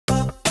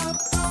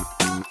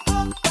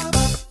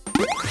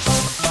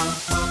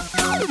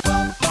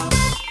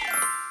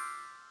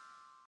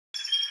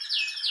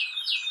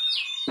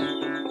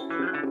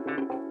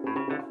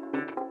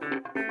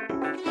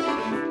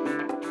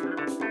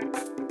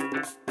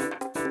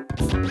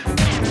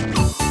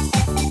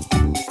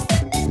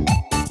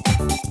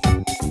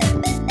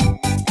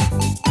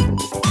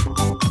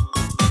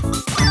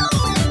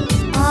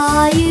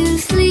Are you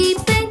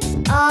sleeping?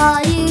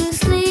 Are you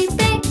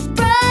sleeping?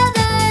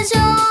 Brother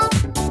John,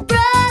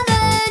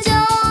 Brother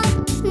John.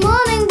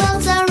 Morning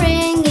bells are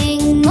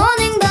ringing,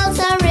 morning bells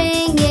are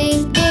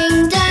ringing.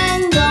 Ding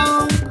dang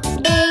dong,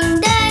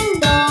 ding dang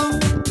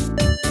dong.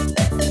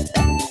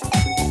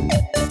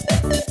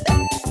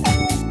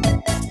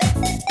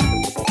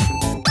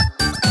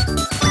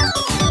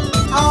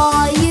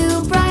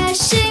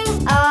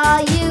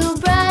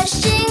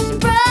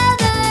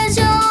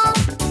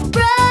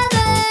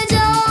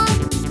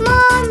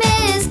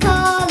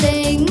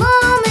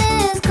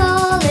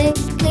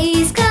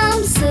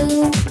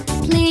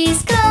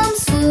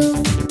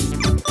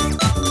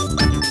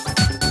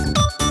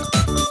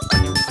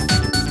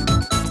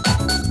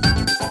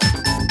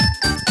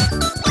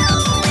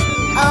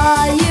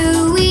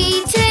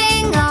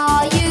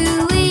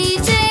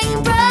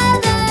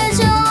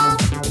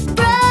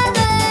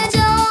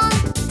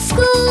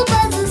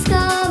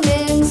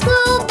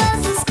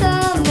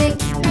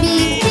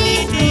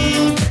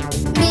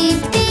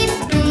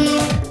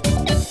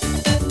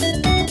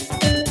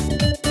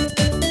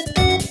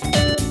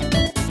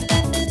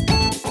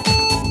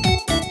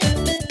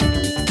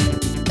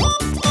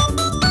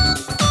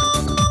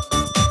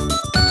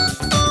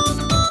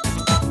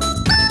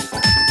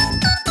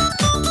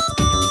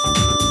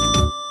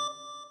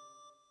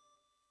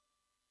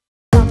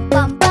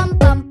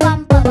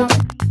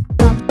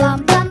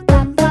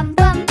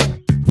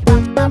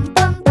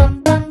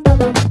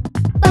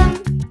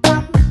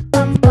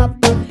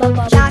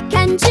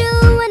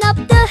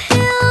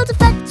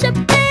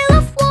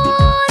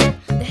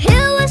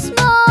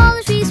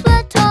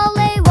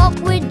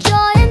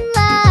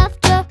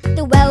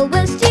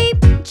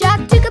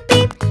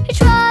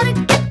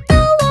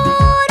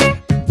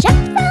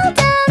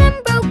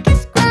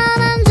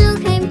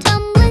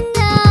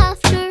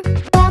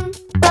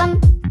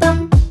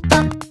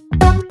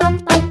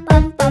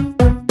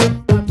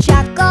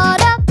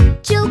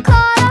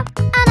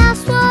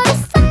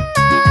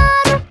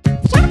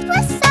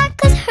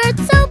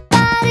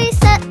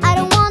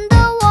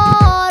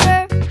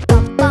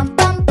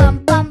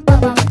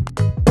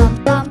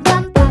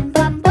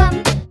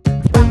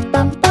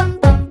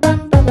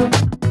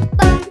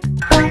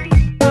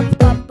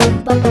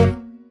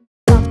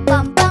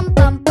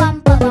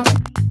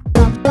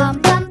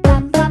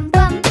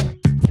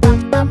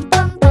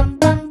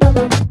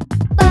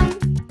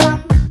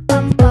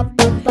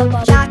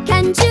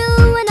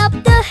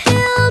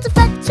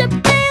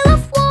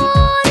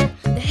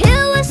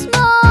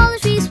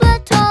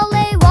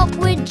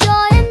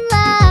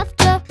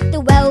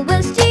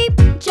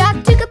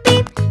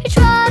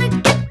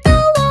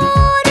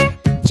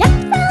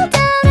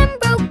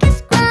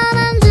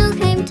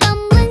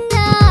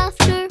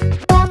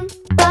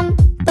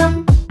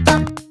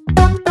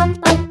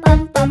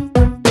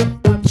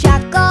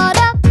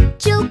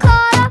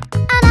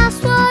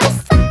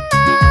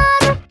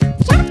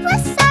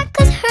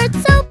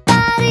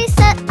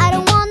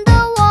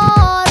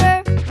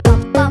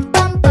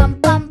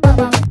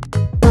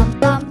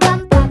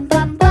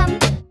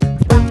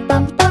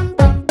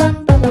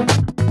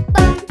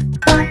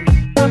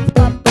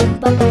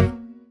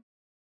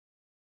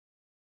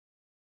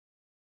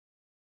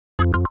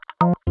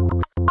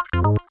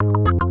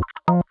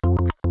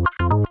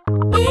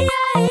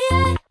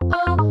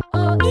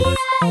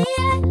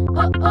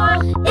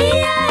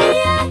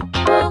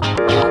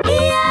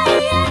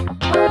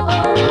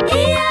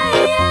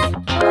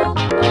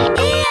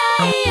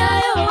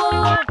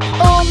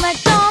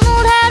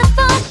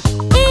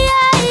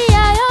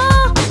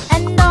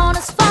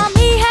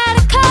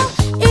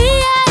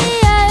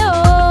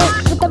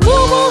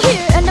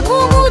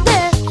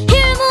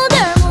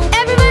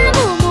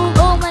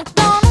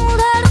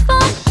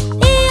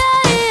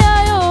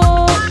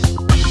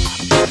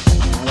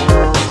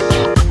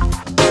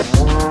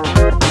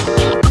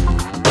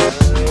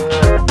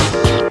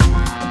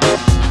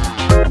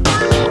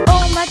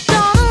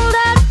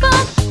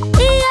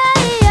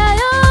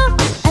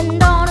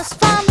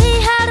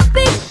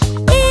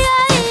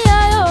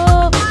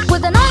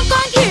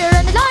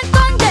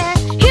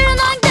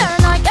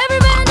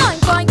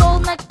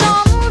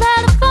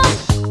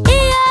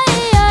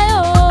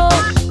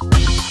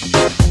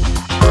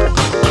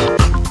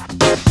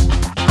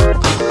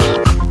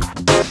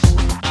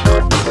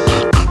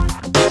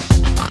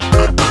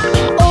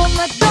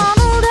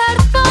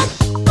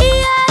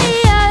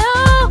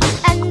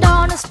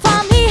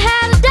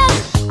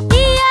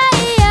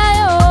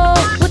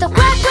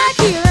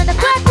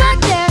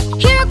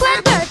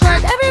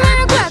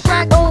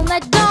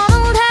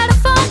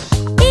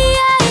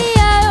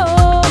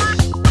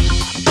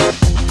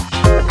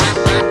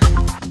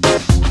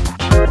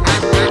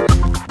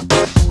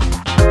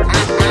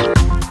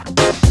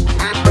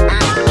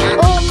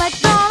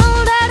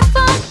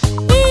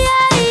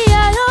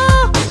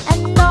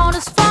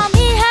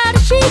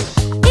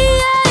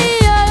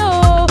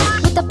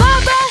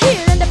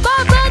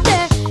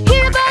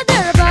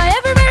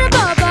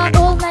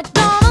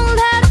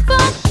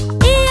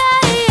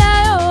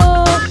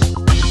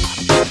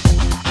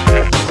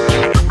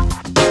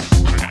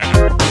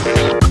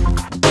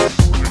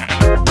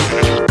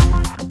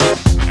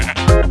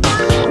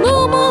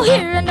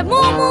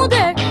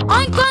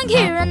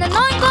 an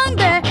oink oink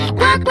there.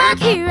 Quack quack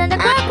here and a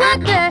quack quack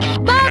there.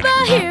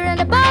 Baba here and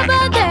a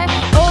baba there.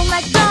 Old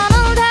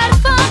MacDonald had a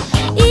farm.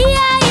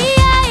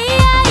 E-I-E-I-E-I-E-I-O.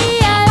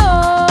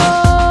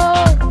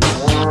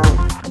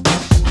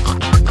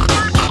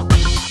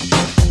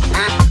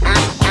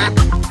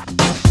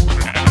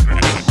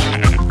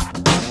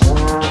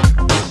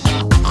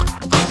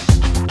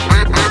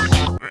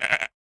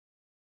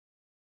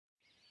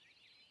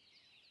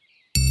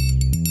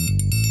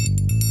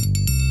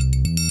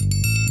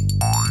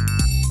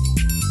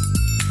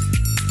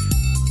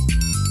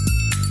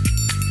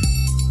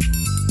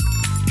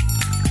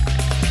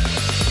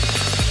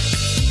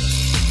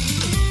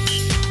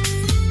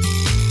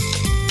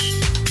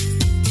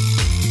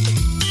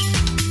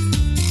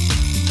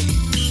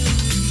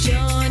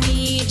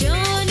 Johny,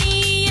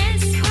 Johny,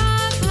 yes,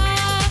 Papa.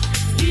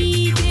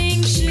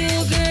 Eating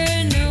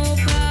sugar, no,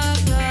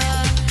 Papa.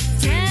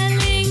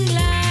 Telling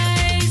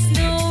lies,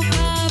 no,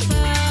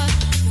 Papa.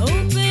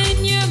 Open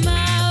your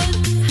mouth,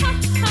 ha,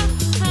 ha,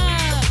 ha.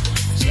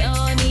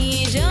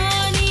 Johny,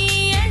 Johny,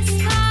 yes,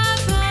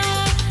 Papa.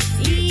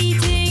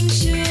 Eating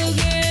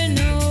sugar,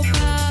 no,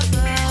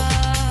 Papa.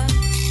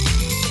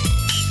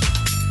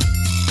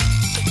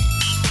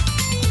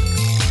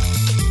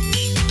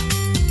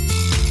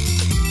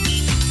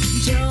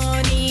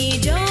 Johny,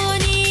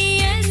 Johny,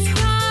 yes,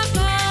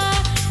 Papa.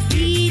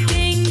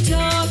 Eating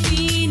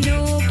toffee, no,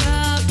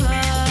 Papa.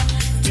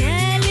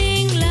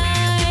 Telling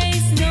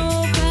lies, no,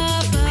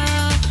 Papa.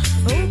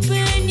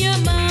 Open your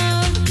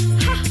mouth,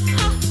 ha,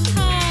 ha,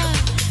 ha.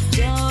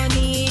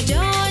 Johny,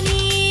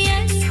 Johny,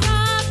 yes,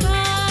 Papa.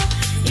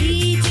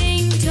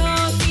 Eating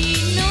toffee,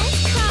 no,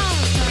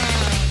 Papa.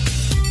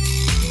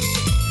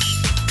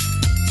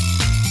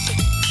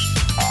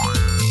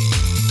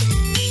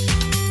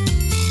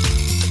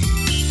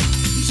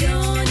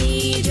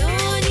 Johny,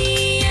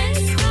 Johny, yes,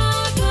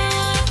 Papa.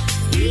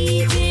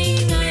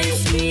 Eating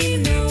ice cream,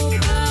 no,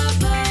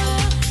 Papa.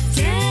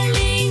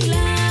 Telling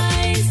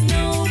lies,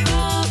 no,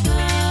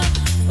 Papa.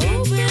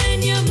 Open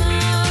your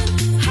mouth,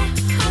 ha,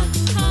 ha,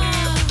 ha.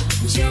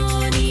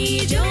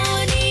 Johny,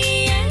 Johny,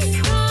 yes,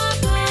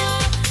 Papa.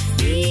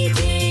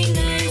 Eating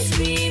ice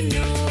cream,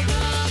 no,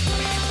 Papa.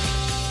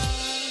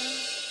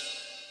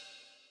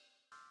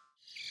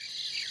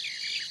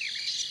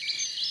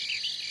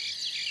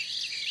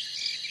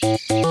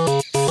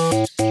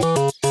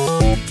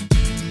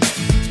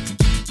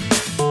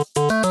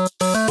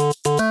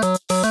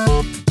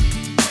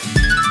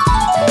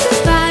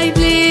 Five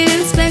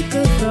little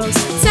speckled frogs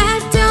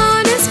sat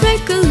on a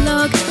speckled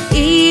log,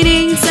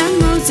 eating some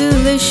most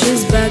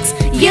delicious bugs.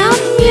 Yum,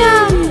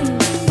 yum!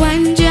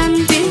 One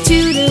jumped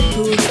into the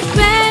pool,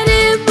 where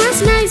it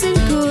was nice and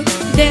cool.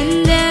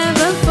 Then there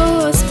were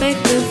four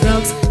speckled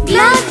frogs.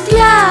 Glug,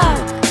 glug!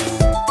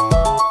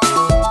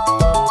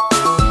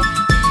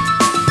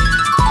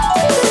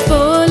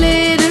 Four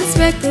little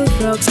speckled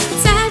frogs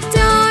sat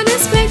on a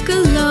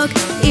speckled log,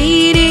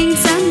 eating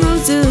some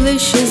most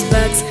delicious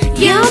bugs.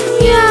 Yum,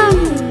 yum!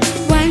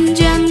 One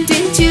jumped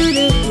into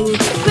the pool,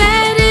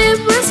 where it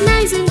was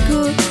nice and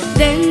cool.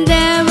 Then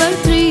there were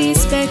three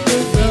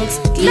speckled frogs.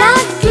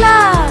 Glug,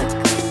 glug!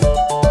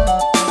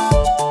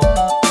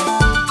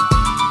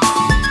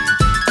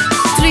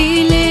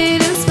 Three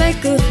little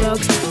speckled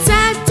frogs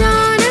sat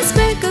on a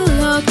speckled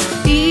log,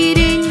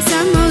 eating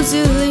some most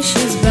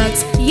delicious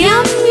bugs.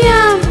 Yum,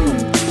 yum!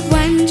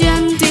 One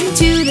jumped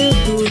into the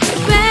pool,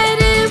 where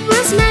it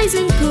was nice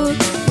and cool.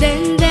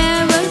 Then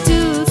there were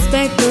two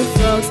speckled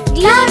frogs.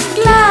 Glug,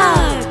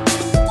 glug!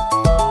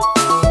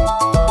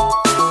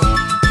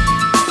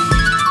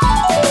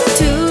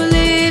 Two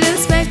little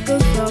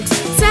speckled frogs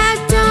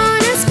sat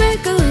on a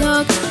speckled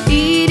log,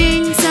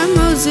 eating some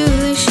most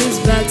delicious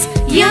bugs.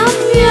 Yum,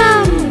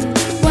 yum!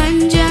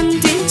 One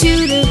jumped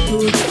into the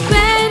pool,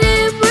 where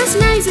it was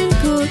nice and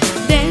cool.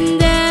 Then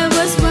there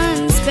was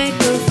one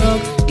speckled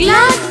frog.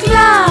 Glug,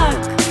 glug!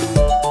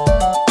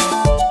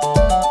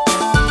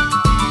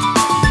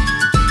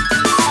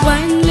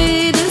 One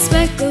little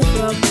speckled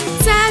frog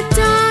sat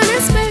on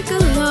a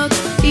speckled log,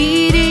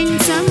 eating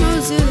some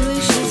most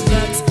delicious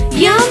bugs.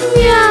 Yum,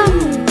 yum!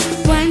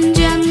 One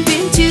jumped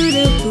into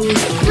the pool,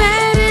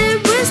 where it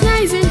was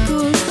nice and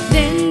cool.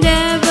 Then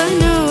there were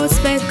no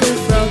speckled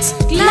frogs.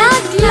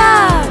 Glug,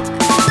 glug!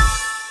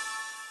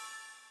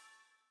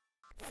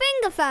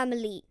 Finger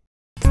family.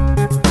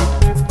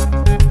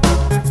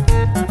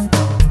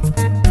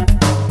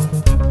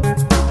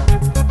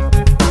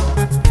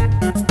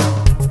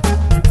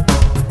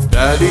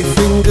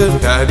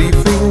 Daddy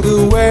finger,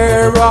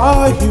 where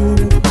are you?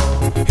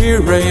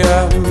 Here I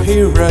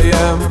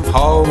am,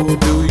 how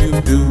do you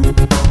do?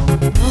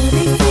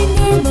 Mommy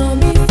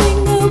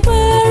finger,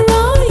 where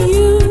are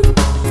you?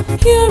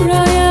 Here I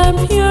am,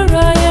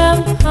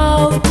 how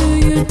do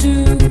you do?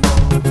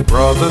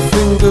 Brother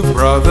finger,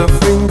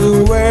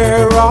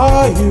 where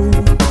are you?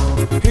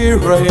 Here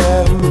I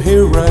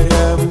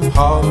am,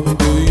 how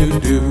do you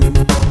do?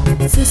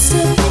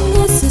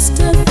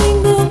 Sister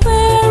finger,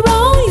 where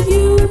are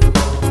you?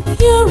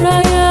 Here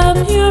I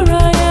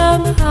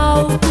am, how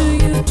do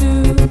you do?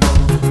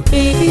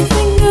 Baby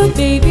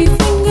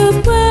finger,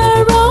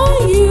 where are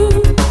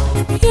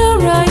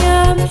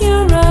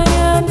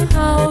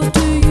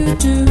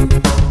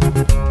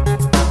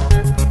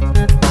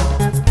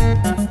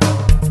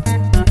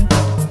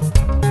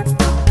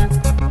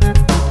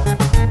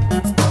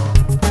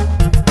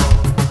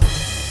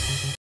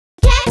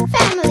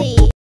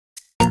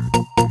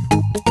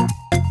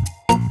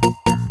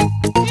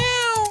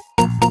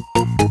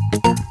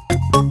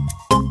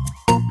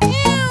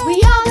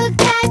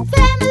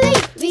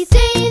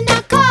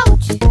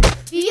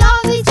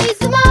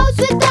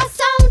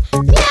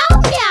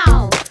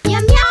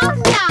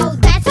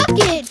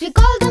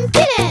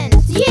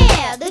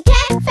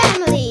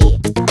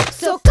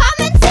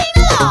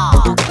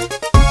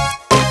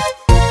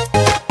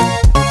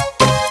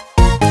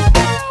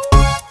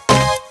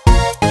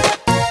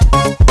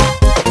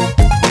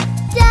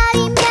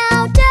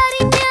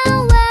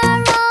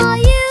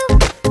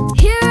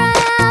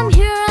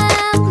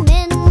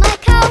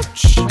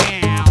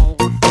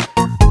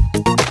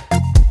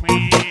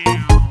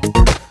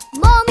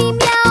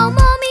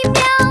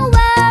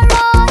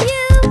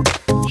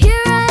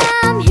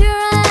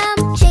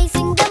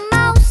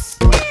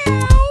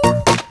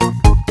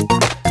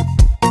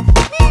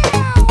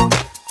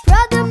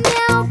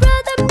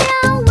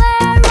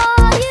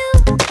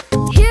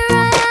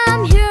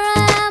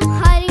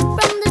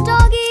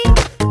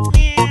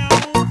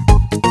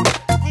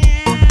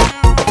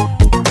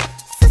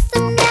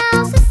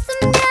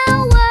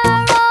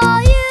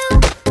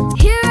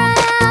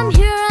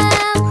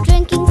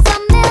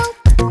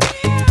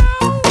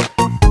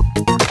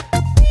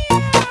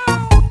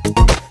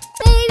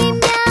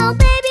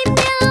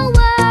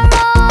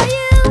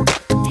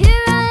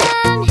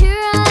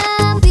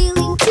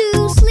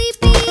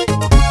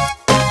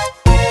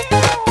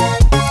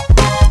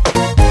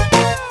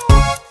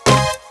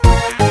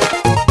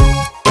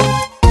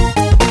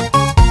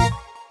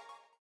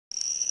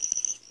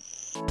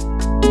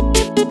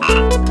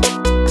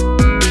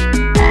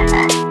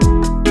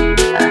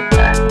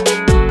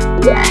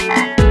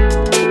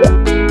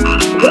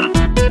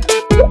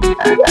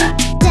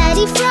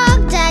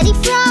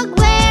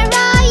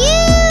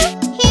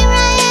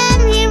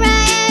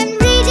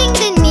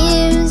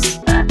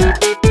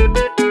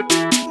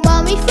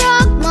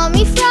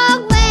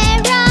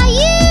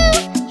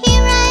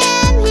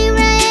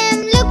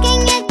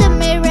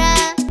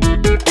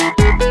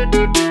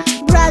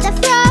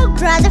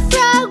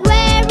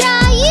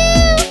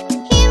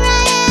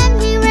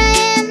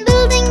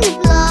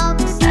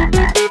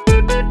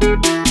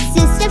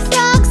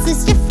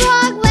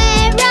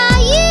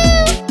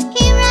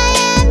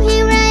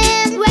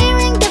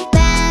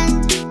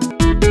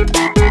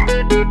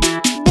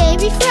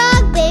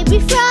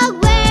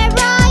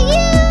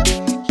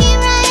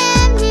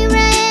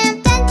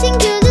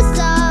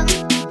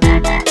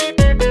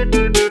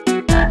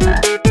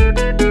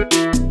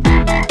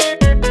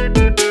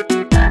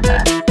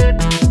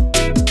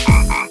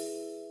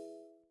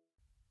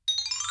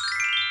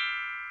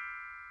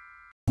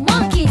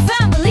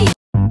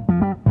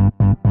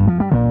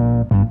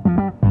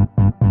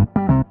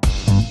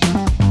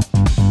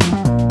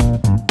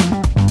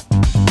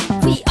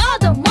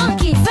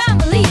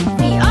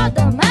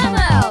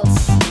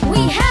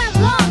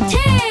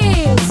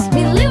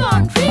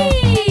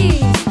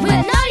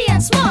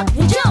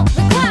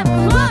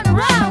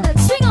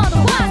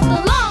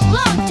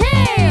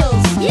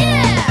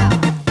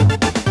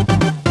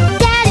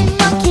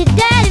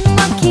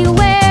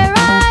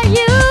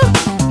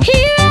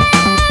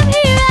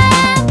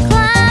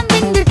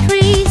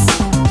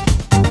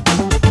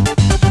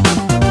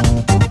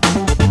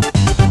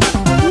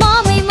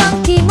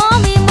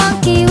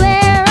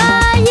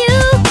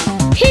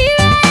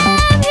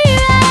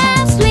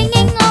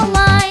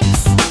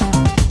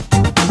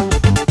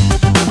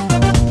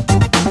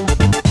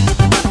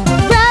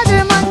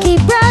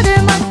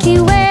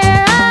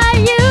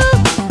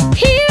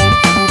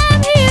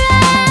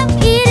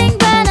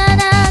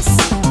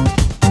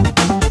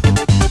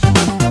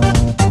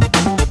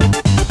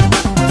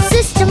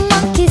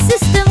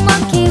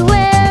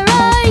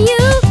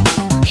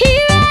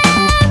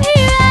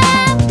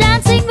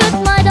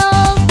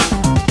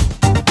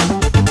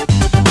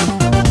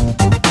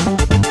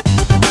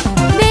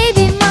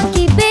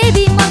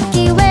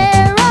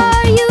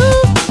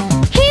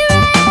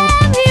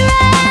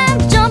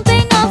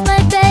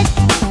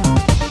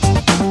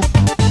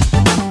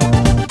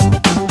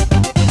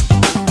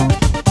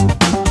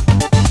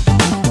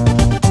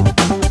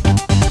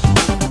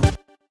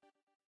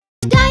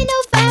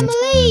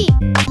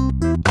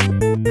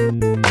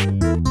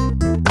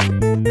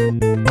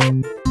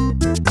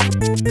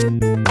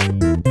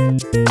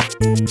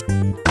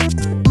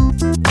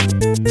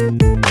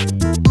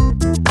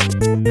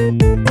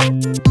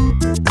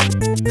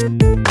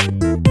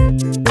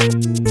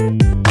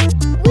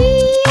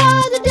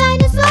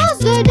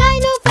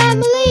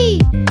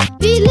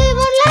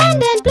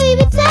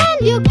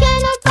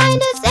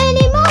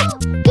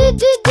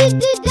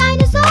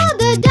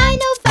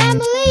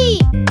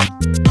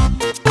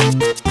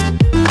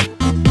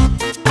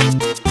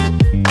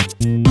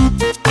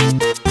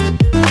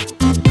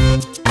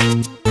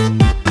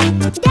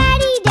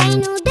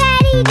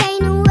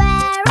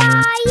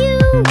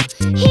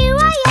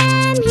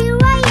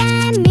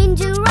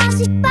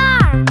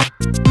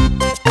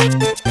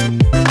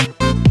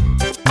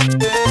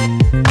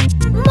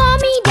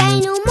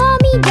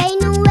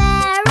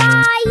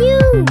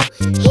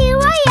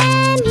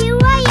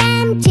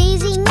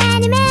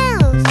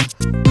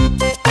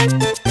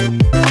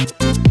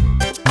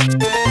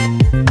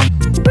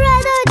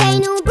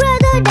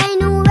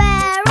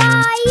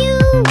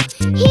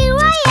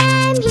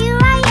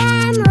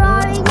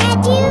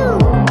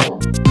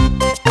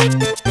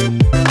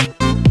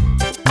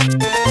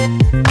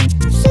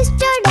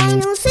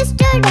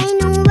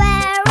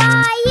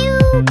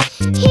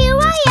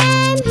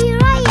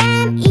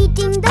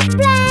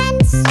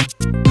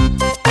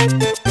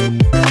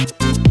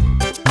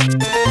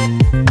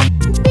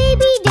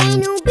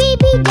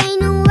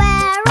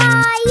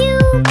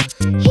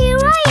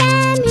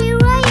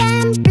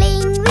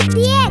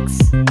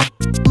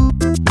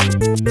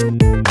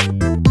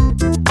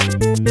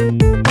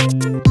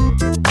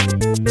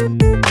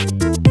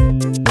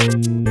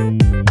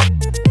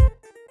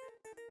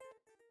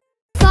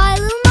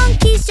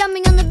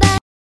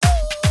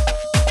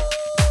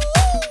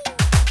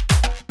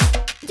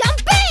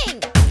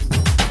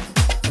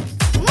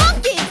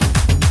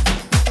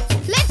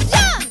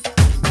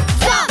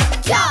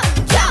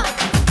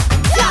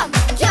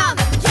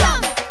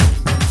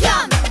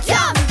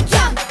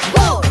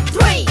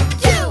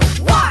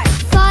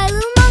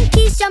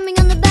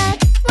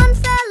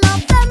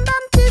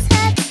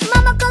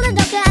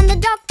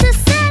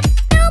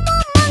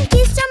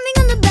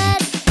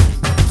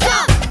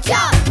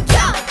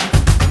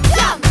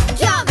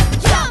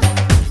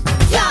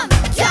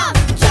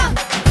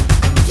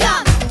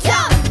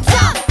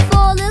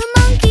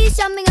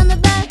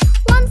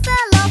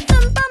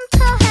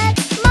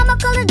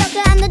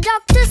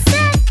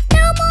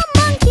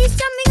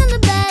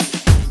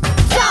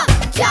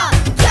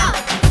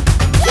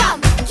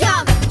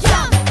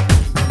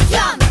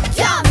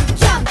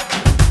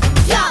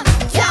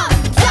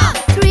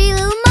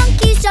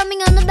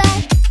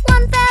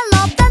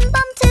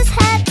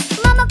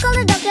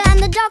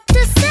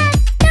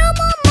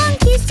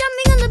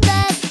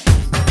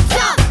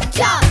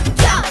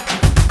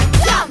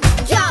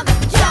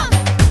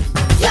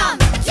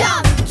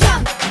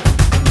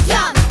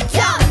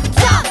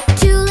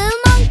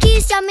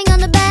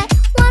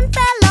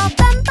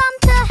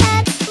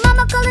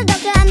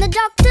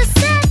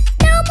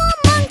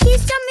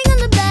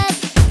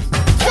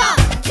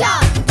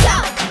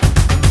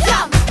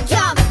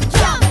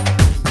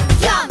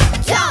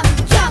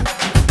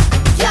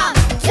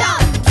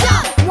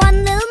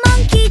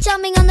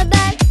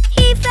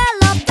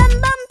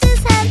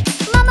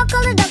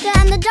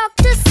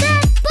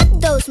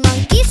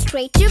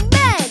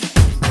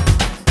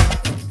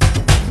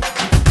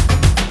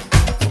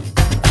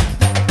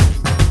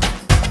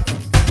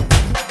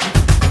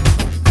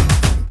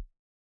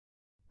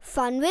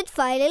Fun with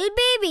 5 little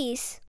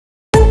babies.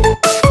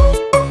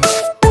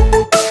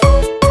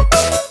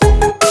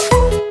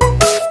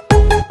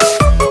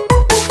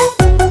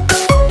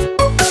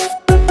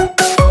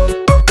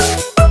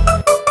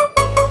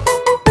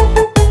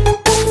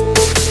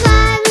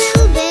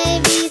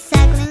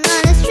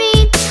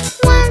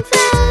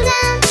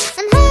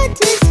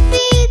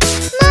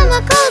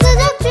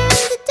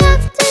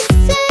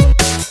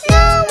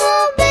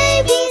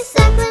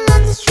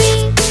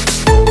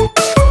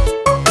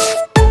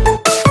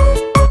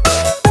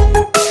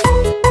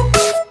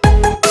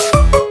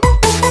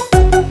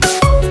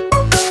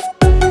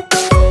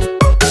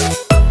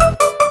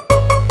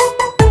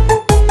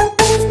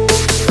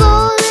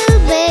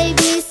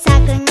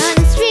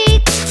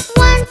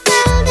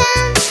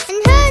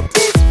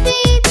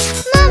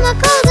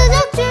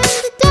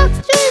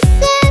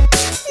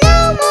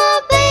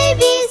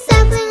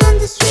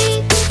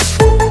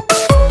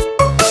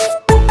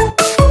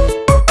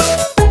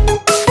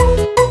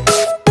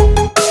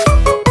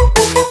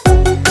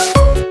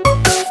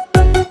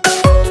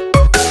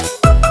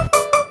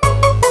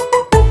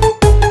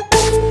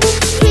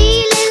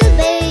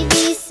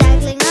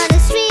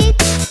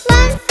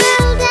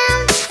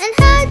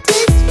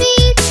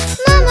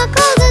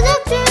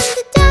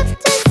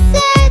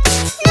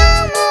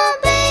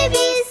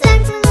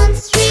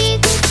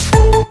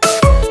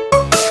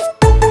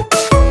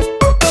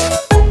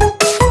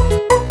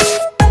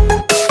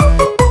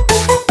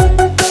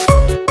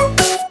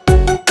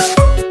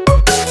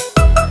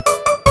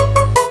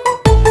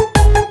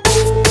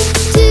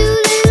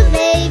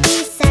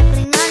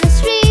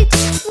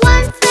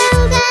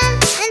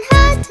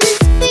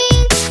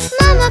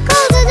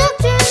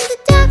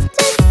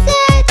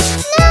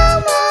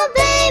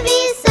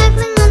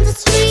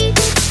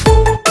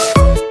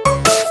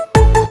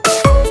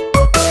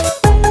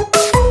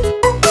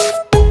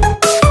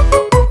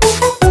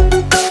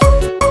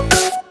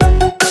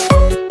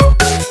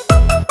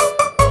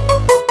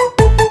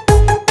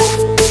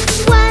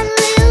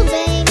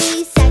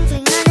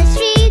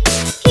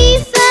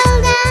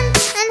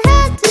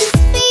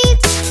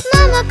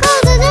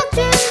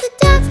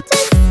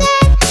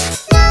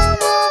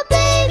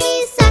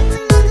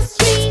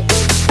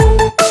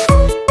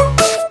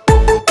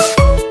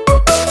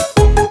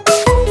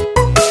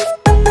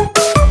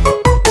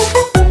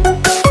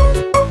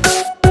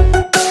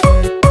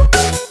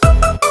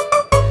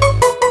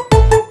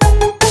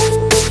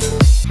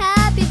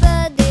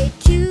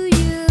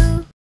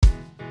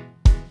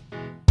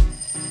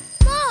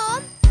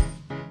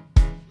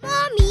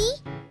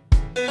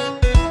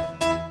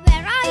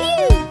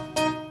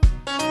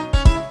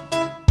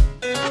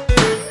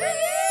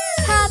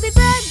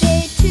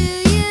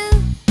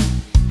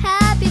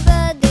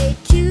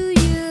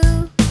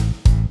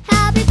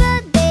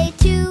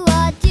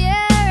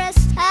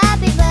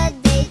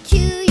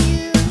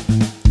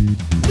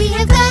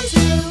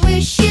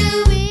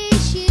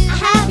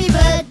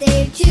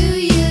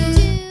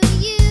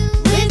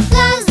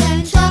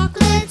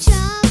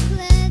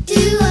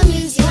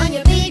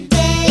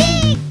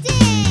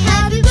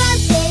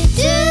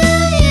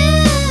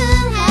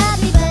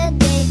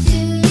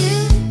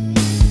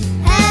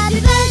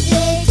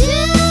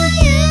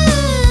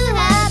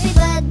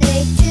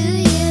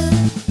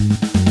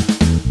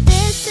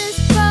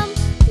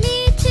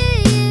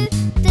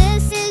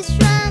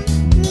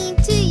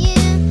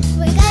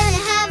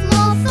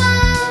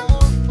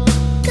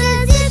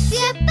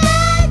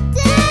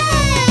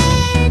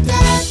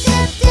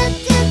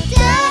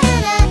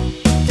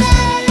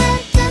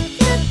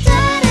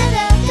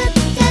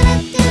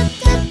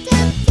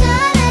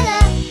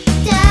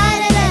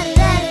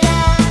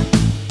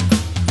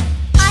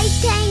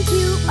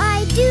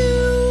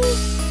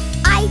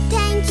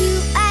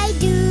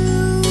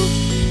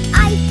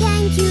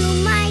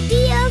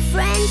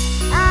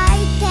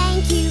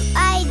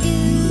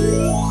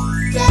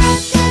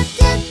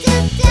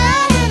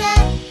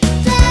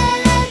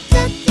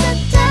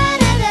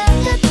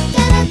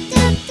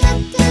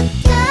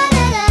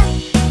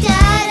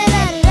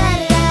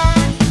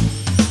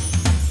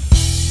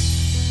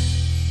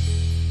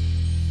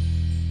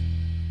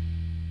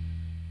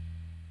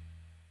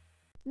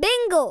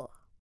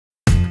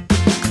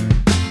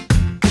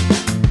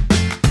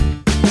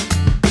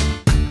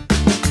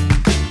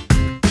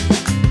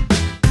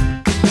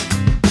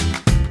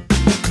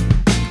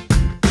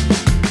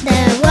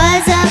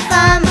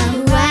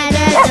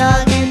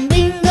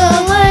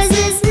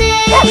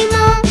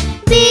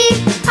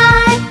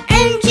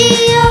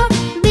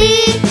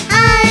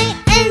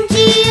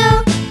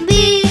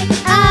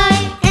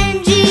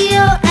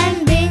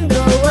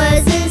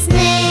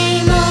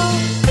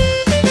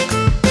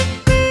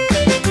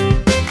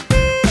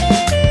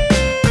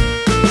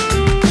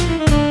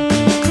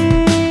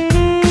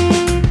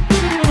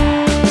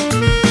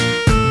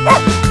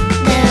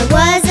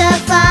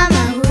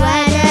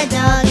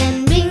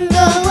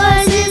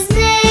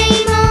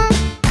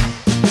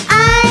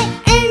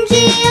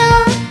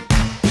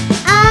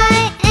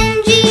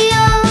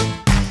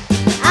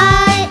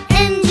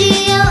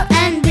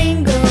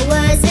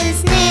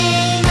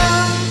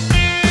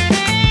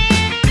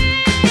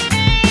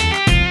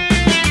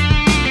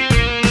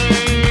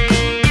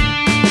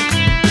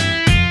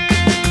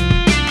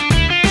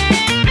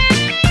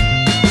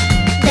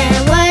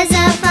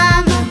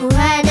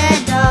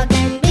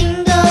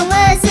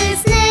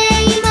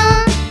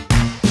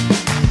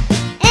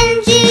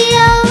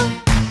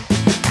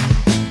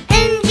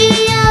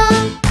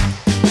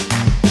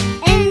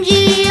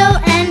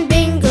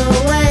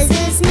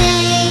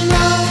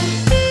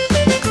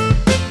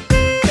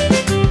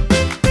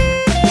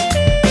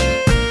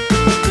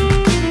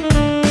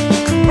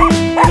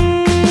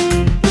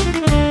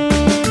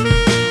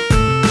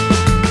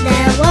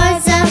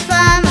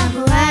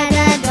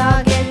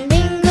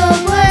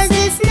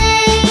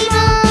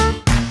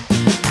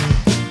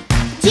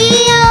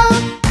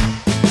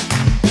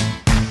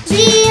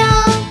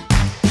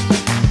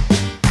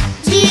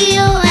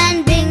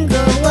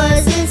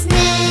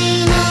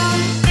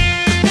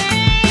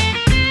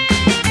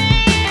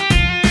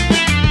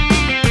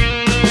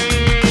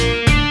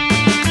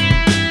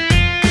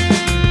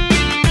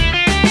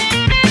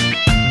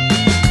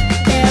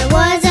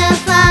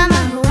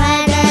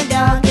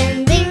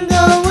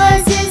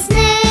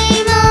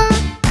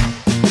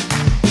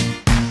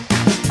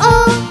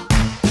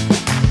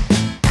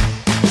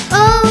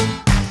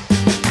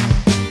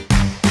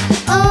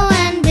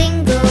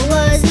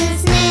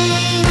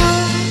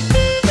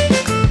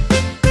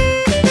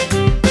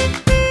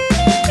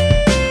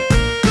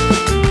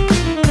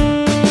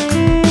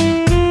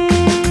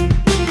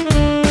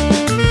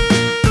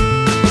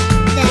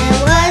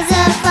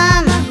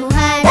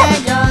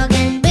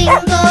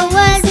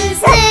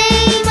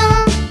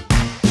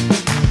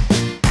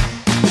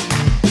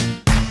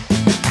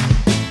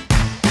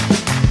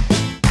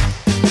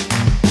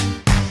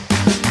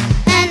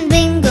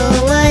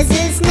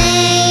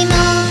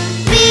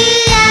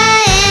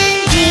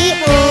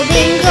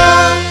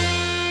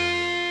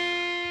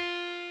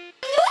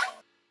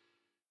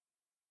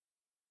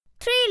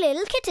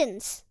 little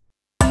kittens.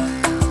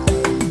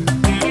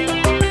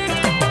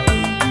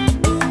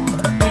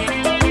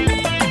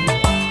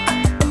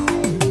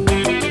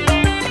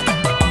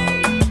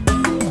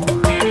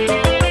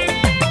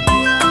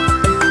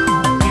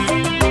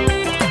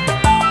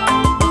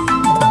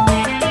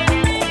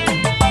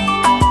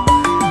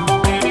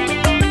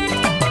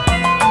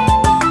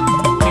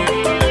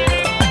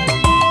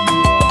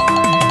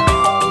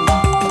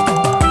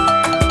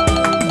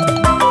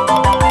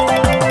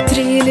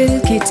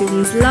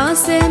 Kittens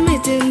lost their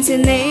mittens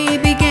and they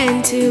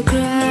began to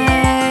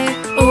cry.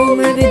 Oh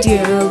mother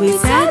dear, we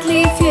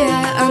sadly fear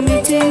our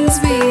mittens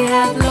we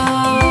have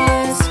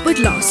lost. But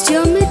lost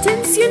your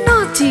mittens, you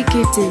naughty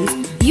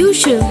kittens, you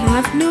shall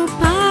have no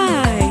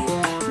pie.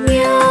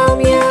 Meow,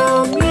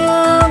 meow,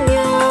 meow,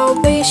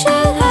 meow, we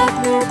shall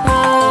have no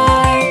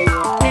pie.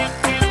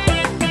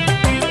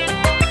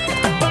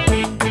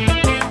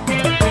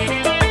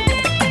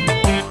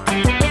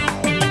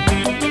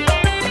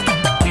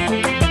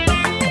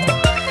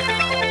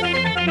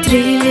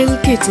 3 little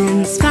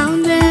kittens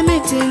found their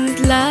mittens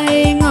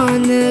lying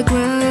on the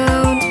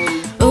ground.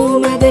 Oh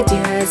mother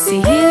dear, see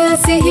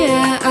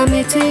here, our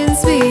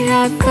mittens we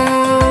have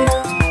found.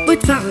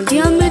 But found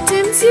your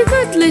mittens, you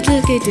good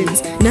little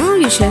kittens, now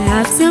you shall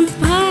have some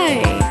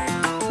pie.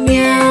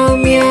 Meow,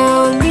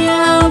 meow,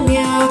 meow,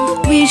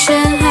 meow, we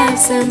shall have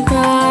some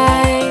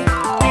pie.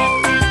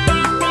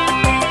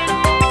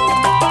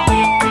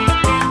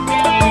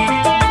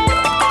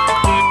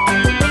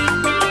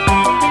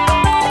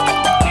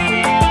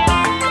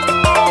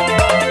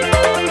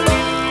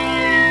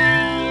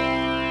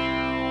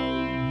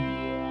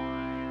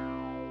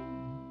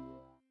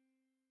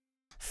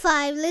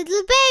 Five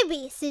little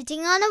babies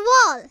sitting on a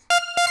wall.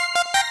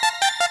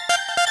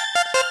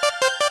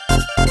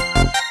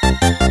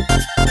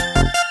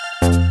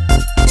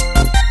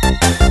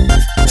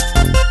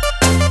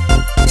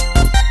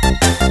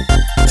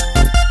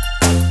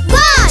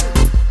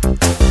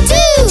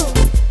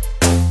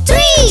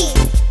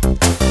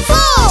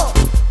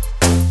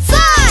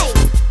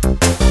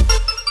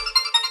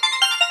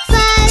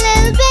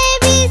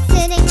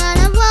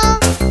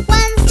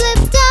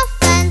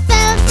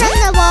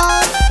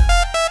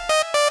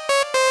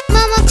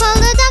 Called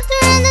the doctor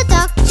and the doctor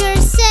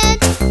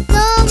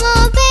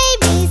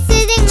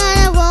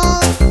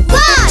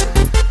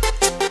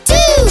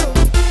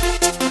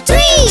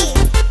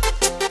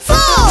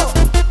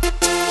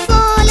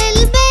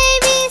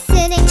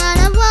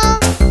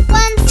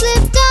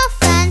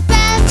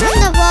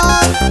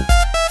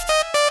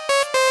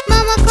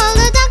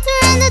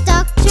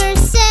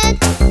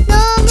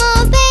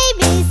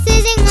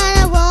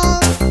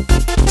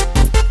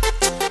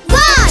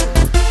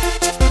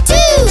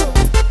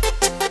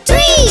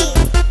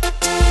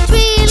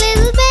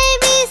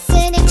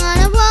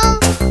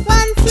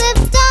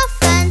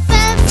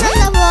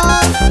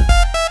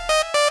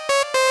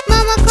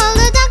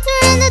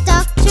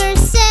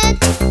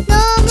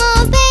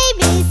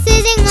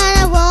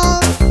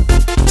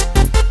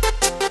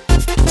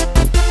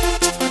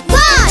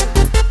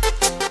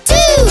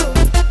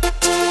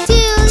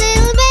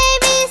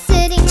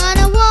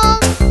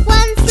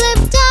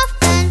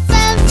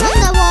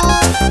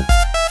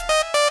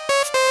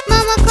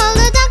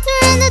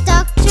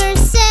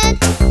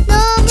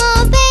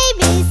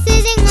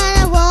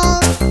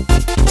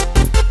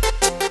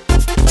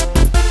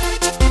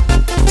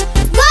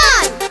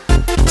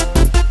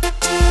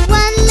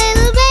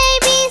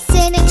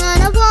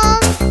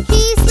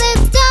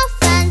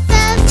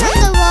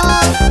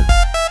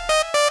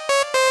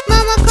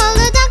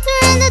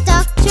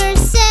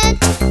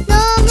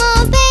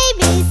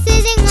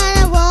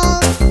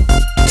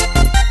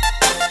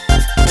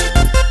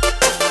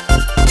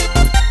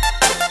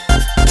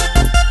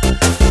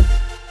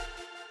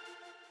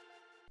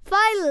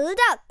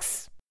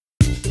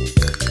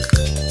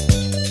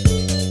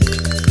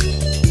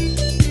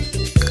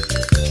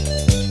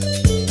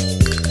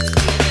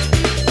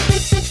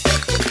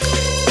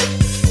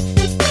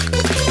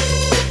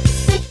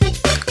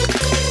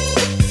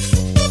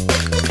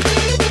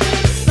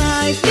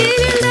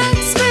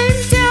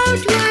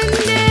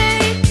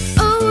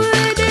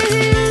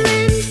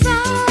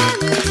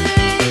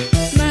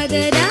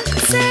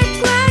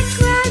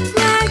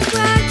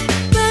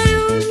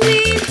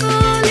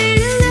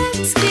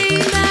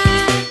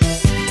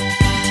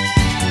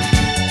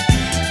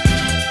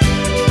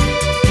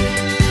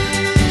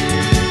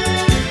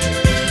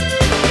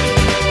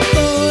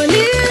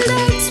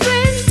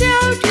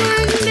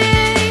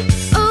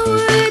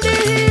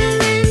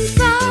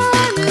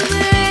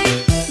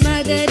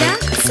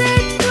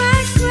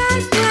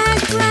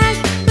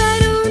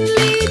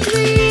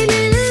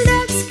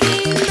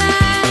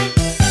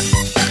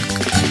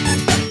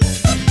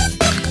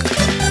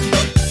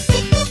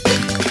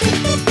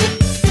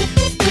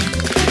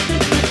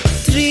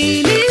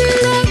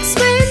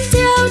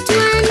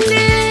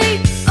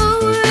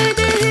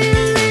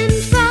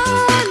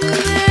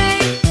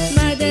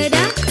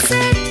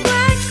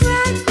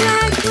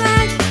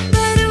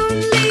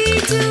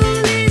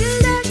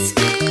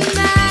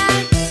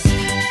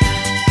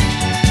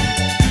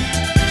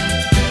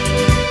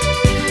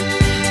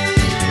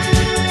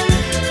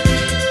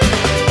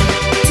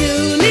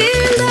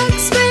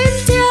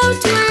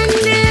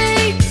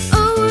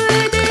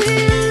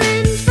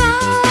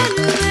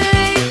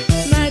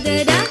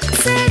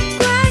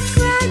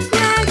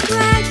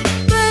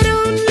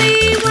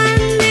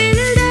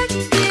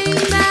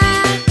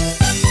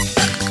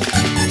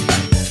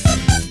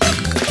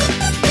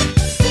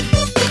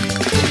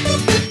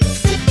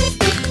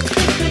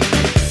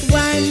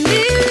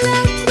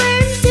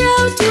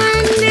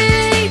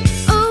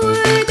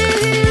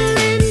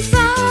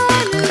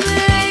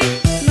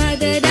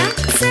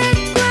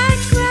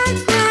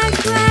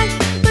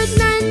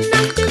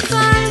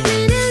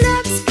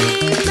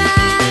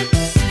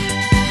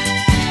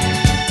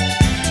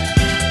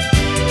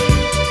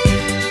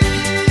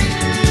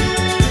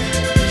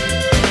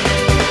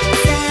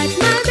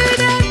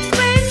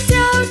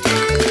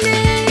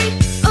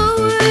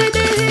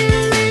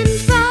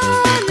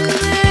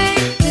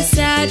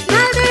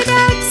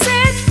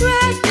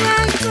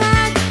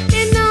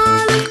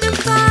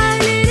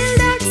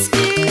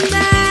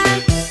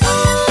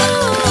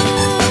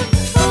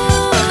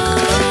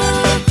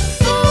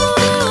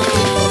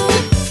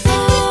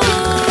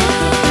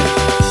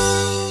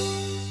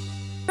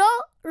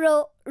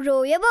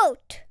row your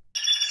boat.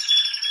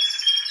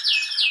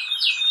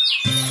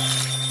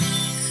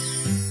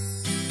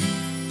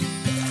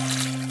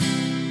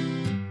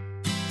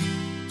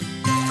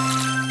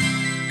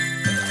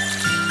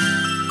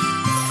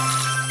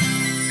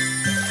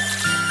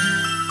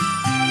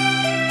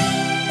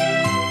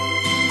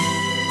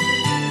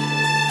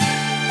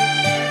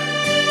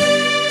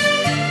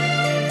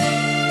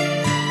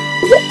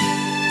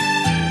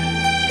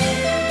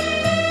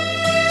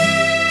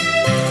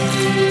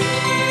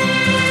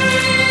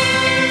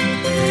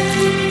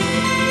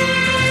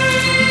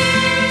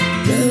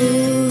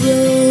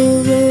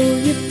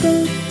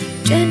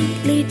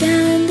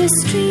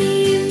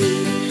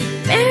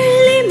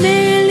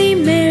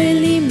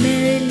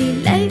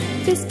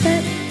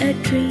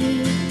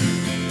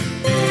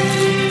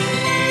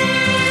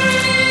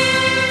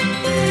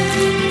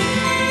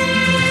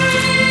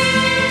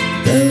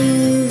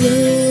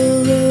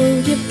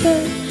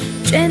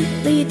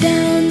 Gently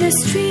down the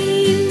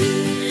stream,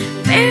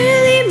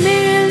 merrily,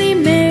 merrily,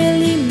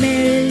 merrily,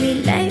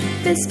 merrily,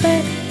 life is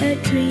but a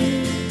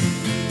dream.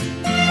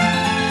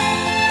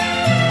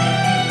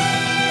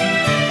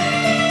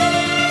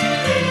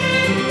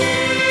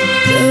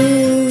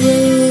 Row,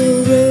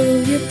 row,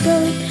 row your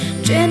boat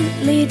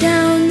gently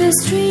down the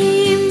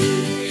stream.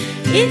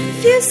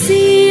 If you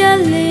see a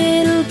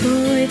little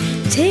boy,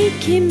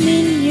 take him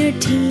in your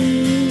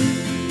team.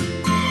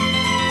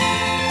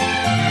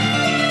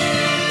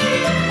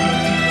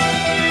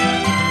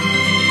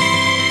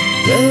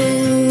 Row,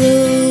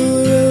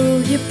 row, row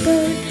your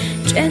boat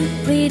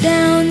gently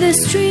down the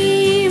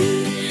stream.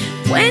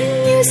 When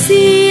you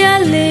see a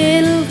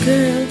little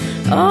girl,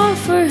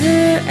 offer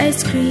her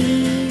ice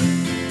cream.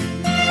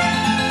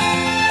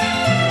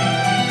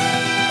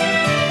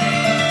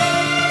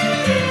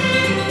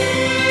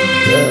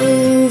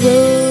 Row,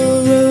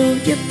 row, row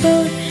your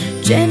boat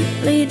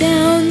gently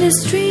down the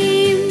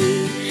stream.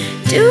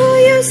 Do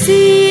you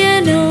see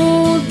an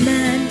old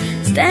man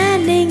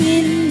standing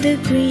in the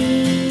green?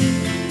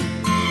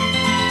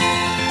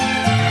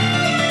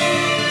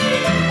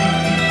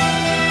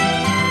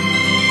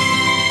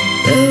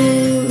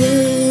 Row,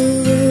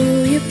 row,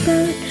 row your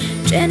boat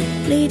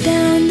gently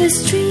down the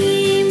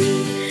stream.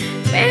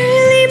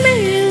 Merrily,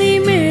 merrily,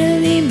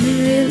 merrily,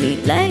 merrily,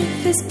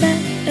 life is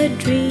but a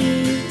dream.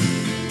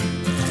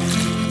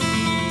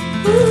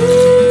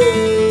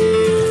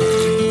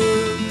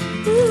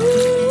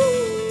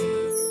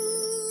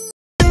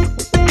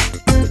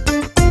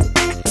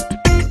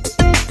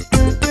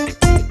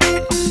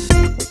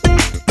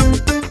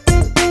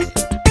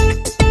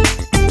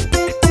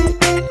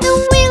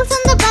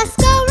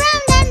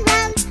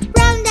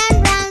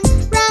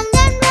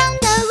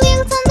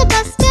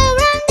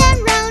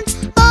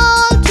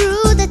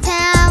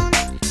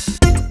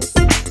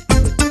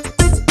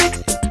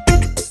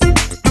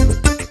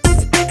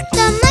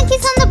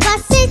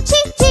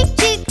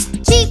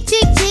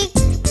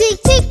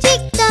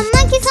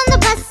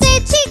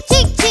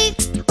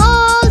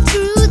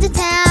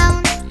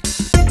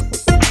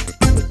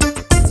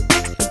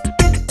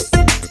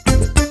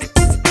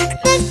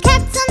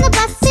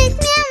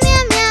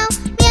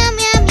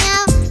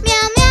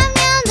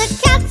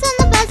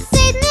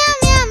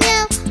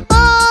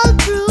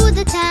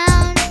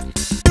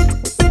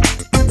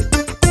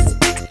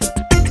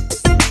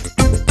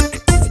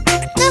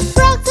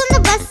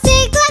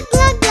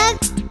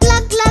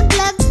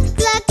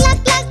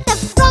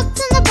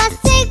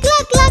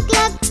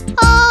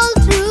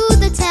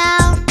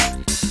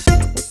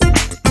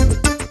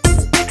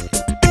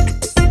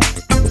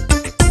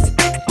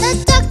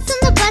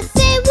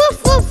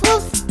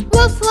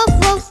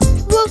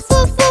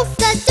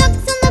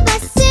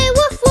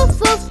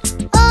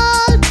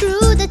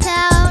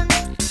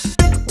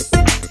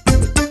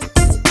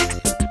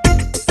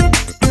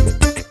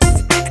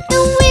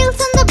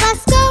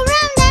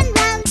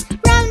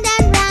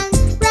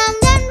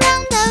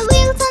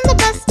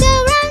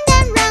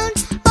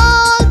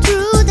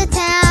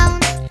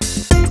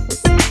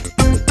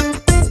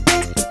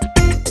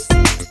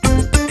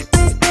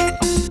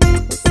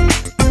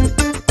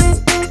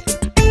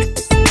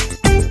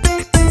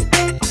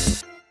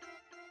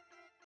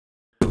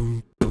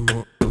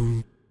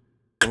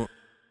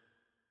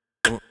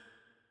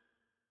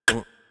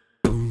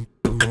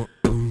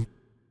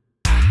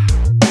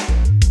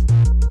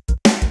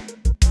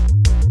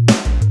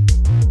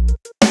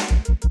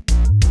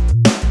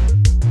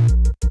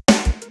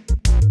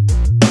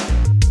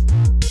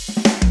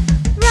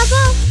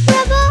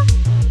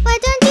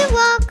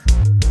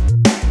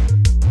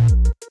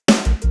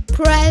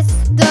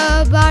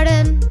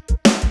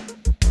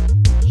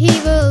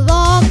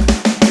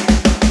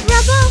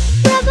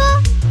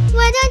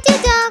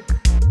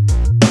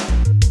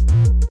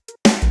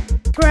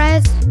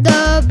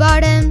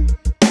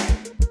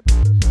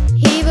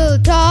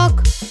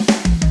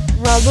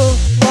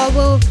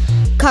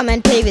 Come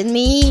and play with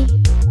me.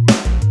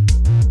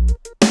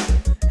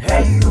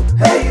 Hey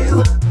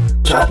you,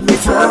 taught me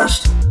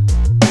first.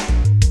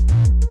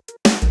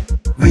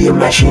 We are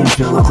machines,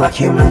 we look like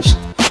humans.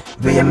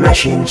 We are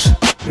machines,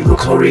 we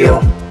look so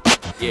real.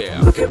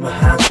 Yeah. Look at my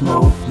hands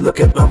move, look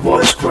at my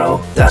voice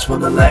grow. That's when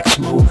the legs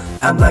move.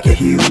 I'm like a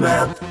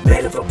human,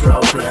 made of a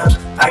programs.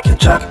 I can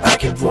talk, I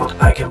can walk,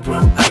 I can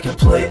run, I can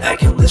play, I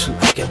can listen,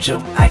 I can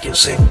jump, I can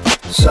sing.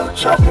 So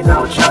charge me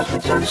now, charge me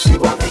till you see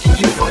what I can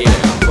do for you.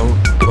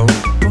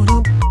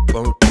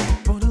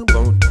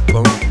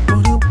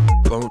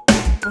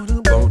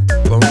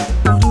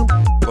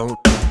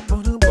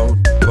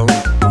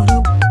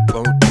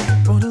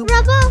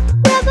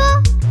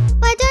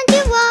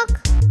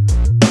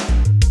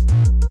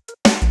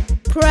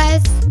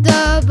 Press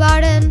the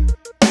button,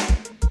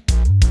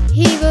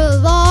 he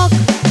will walk.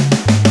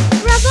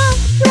 Rubber,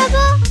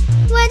 rubber,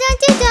 why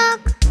don't you talk?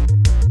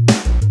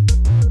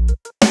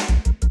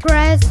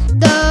 Press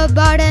the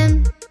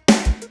button,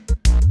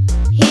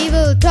 he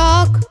will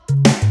talk.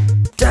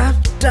 Da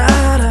da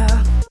da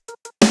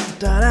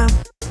da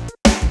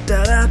da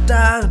da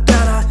da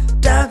da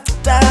da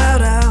da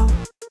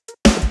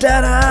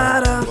da da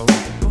da.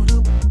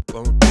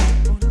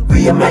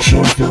 We are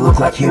machines, we look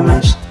like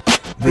humans.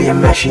 We are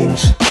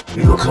machines,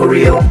 we look so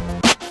real.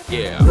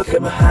 Yeah. Look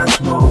at my hands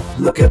move,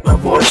 look at my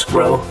voice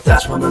grow.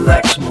 That's when the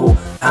legs move.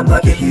 I'm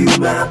like a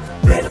human,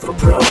 made of a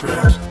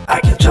programs. I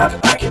can talk,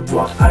 I can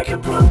walk, I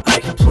can run, I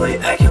can play,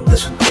 I can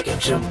listen, I can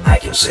jump, I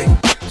can sing.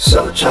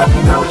 So charge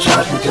me now,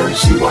 charge me till you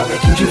see what I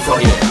can do for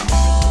you.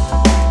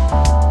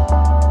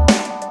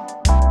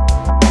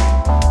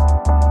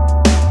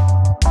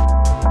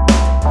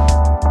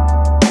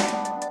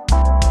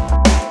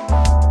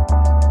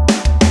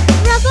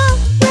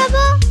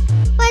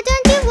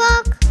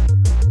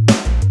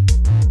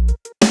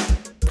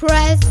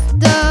 Press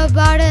the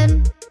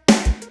button,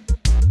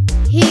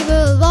 he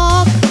will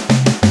walk.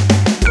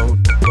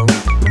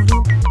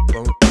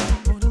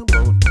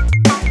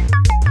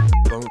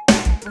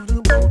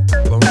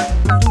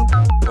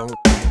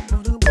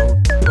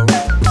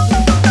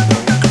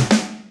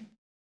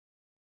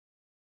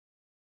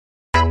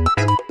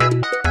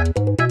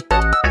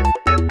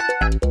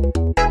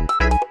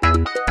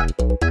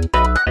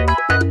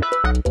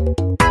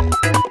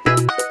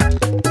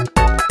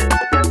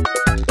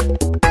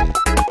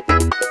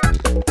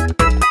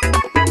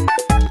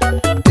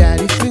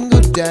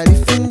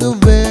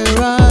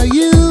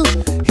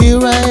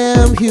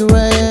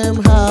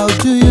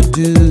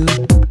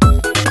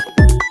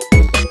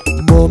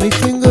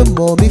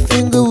 Mommy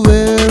finger,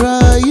 where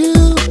are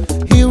you?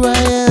 Here I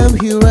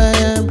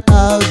am,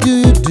 how do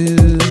you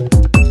do?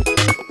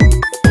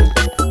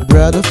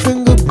 Brother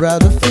finger,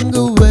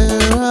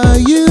 where are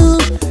you?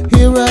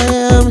 Here I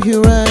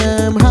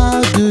am,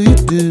 how do you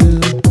do?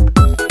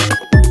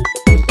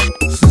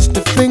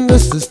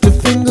 Sister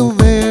finger,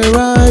 where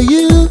are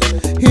you?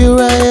 Here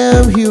I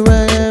am,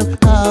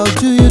 how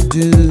do you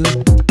do?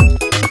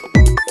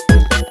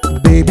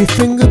 Baby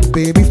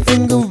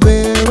finger,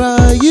 where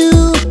are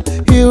you?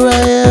 Here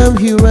I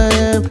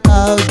am,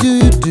 how do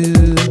you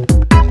do?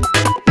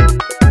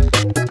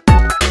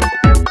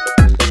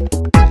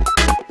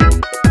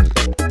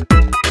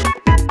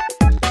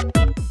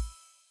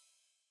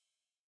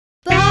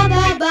 Ba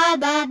ba ba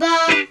ba ba,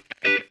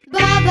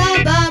 ba ba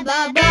ba ba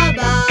ba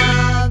ba,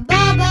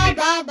 ba ba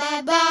ba ba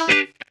ba,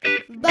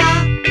 ba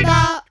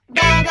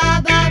ba ba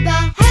ba ba.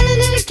 Hello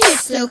little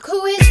kids, look who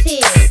is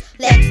here.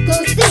 Let's go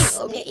sing,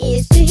 open your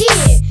ears to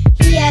hear.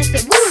 He has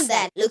a wool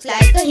that looks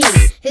like a he.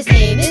 His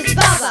name is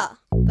Baba,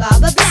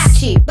 Baba Black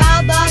Sheep,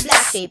 Baba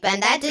Black Sheep,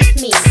 and that is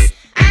me.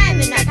 I'm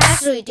in my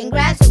pasture eating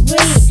grass so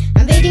green.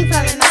 I'm waiting for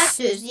my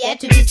masters yet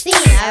to be seen.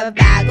 I have a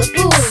bag of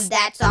wool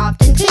that's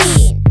soft and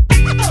clean.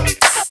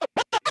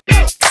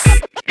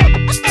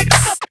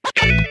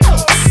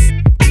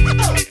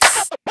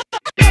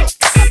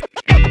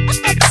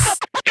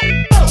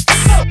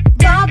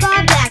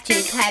 Baba Black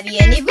Sheep, have you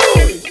any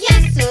wool?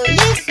 Yes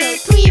sir,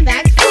 3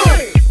 bags full.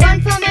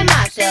 One for my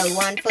master,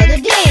 one for the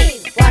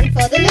dame, one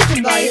for the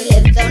little boy who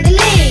lives on the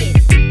lane.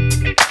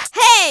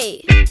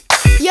 Hey,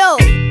 yo,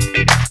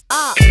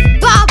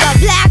 Baba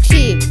Black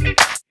Sheep.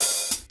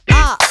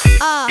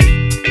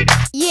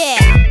 Yeah.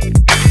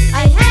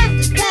 I have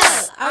the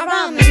spell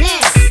around my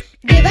neck,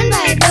 given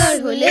by a girl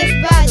who lives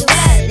by the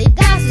well. It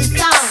does a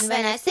sound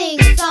when I sing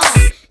a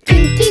song.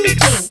 Ting ting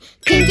ting,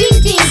 ting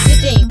ting ting ting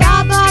ting.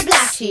 Baba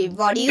Black Sheep,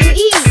 what do you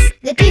eat?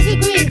 The tasty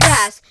green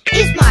grass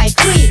is my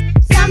treat.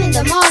 Some in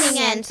the morning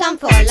and some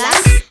for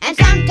lunch, and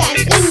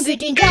sometimes in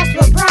between just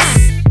for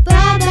brunch.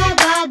 Ba ba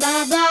ba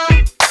ba ba,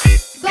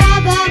 ba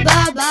ba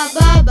ba ba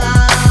ba ba,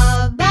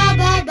 ba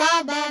ba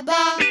ba ba ba.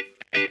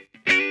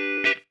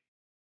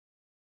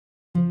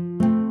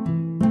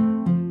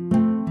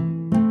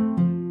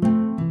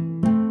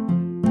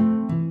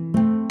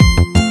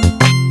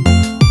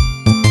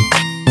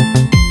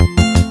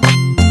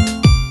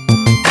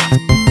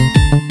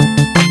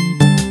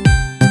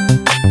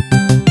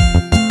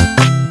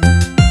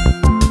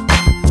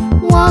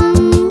 One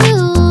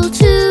little,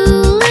 two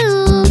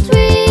little,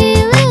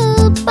 three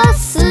little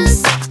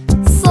buses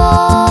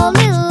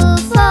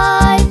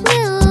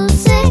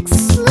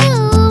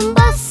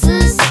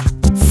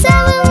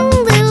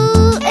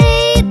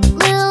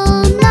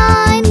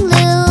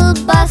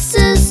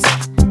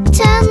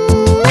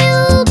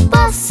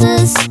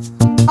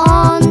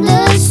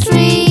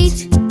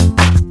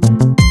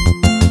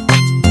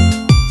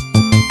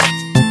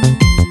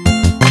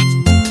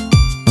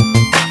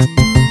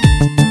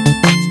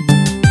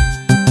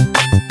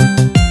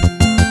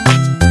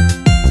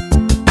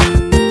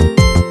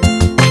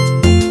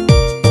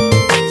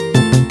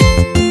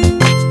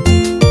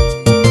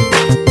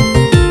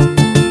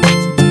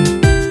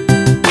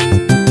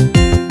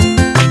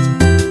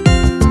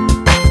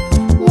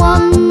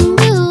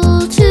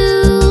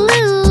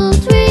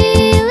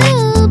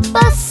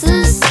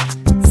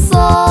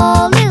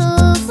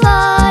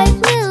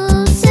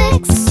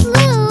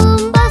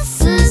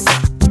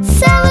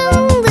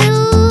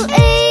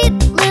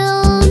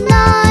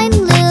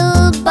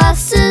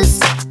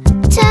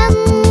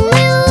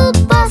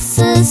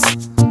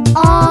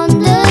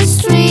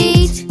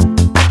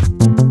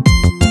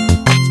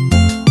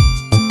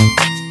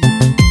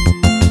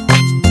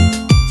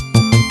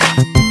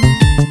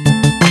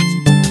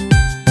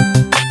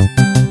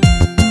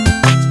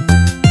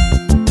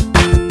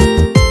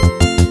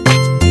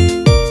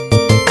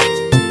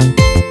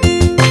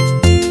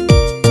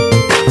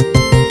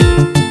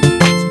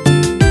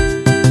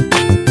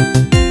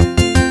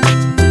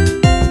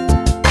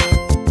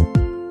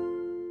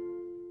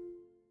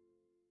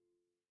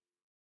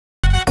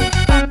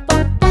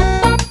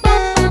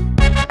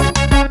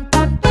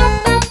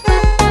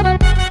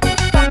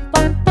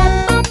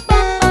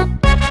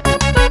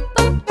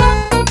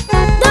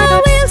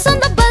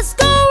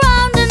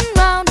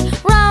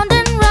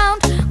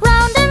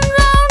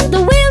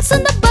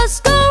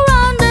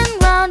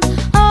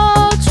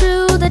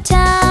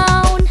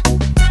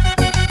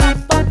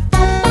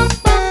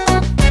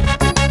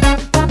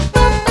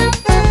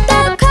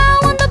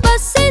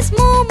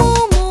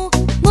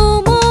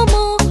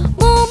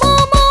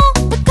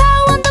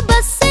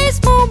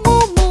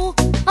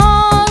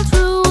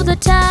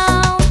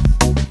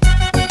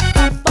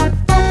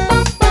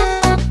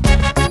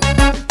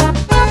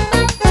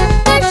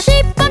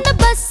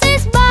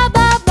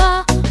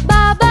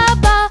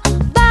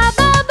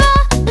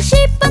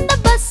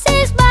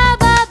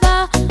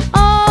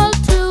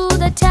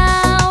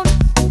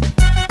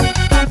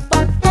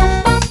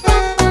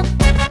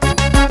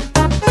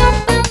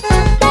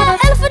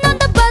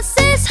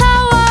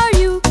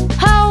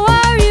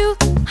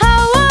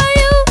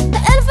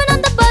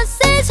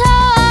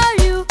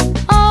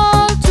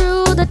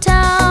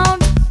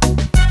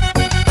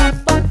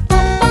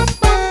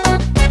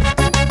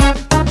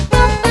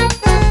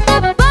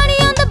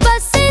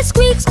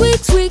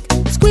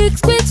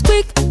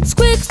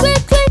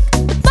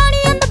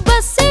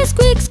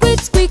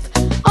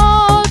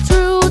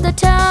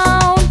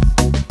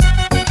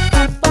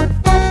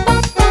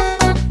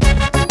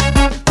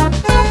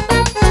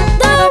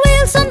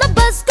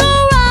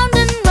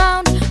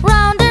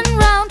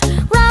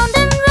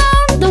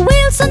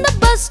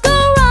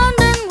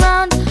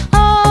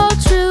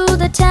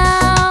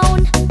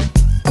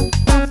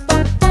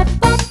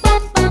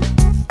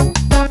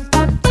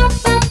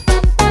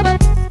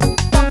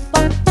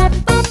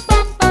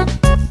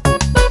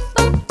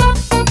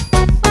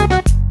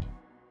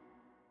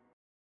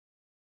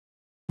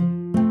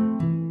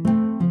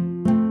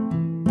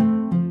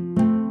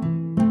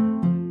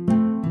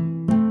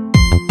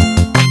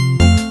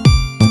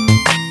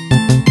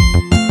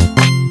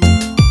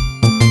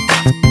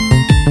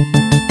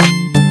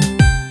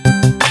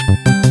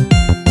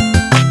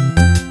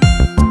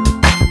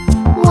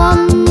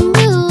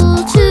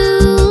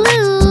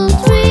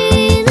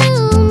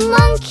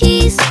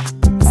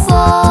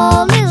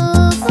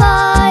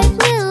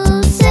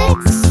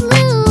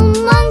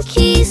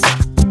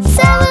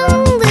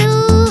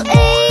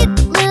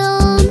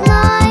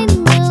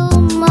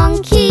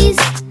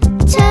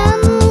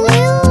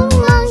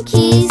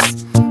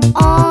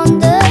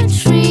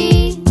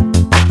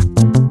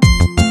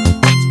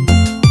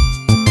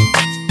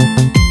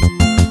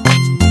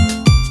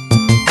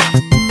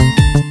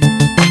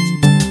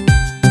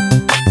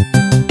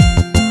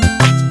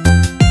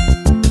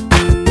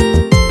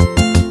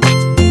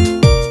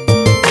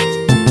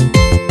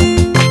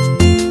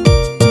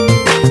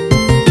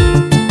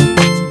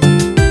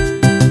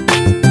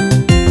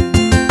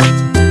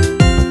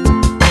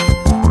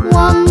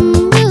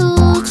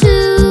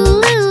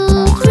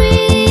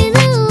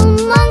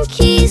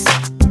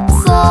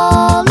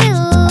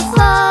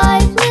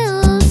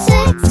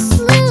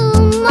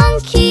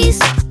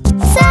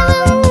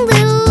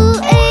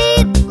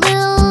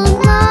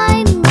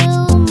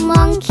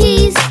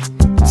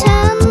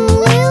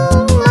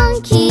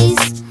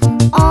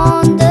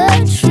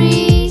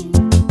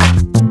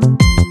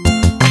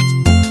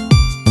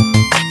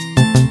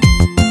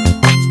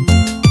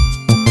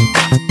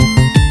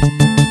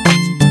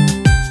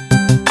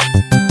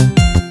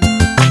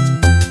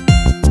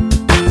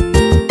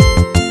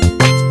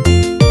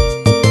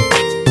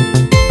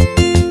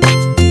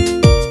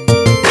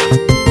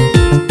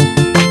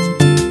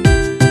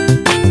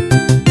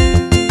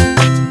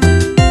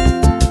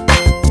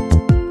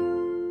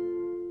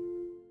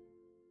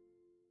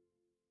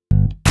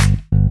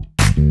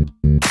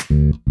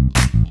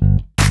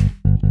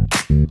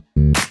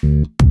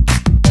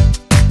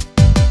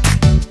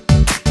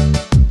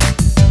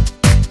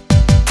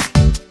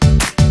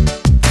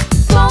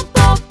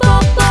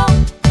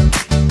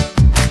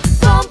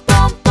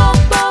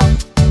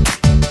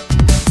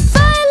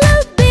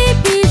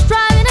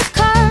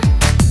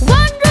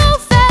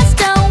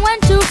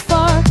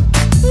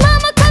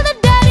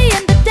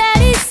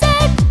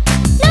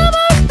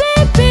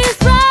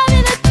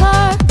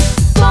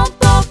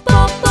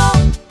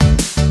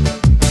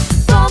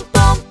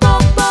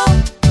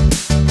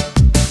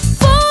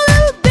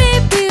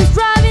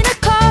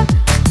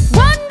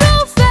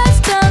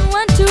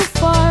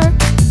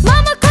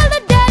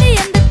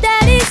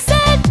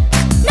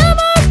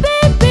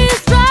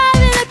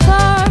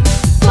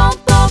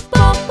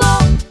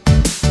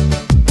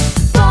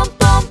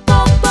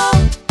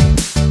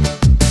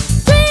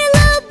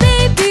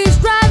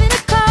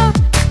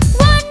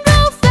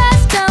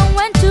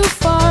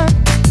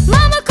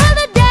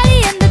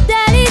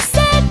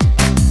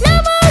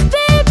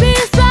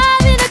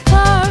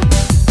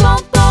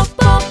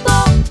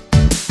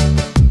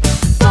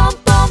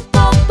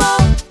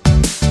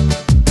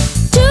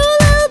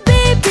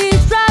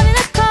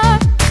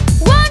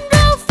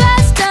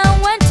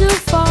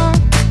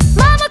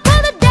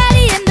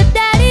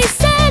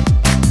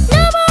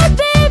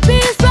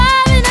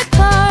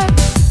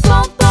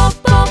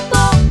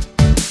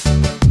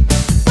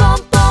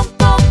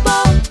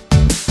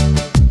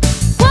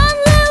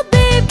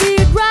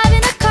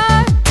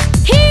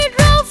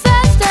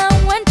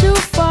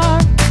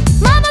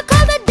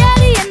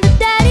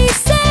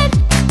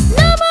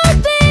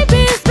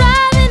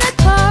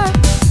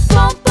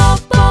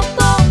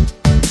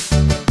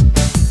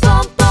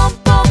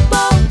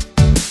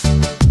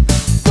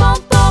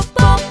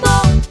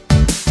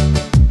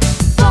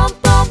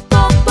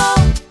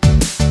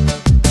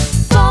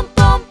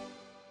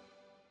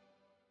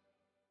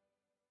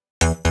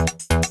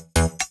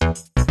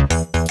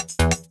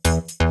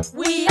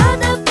We are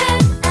the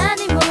pet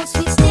animals,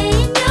 we stay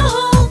in your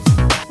home.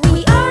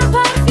 We are a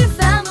part of your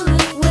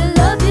family, we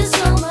love you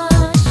so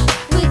much.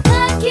 We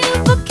thank you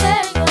for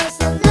caring us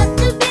and let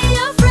us be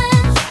your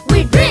friends.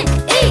 We drink,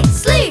 eat,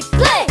 sleep,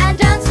 play, and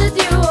dance with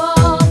you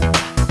all.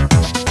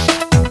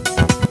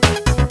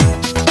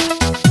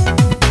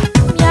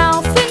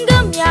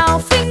 Meow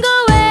finger,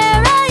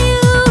 where are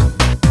you?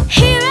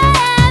 Here I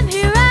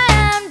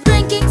am,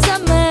 drinking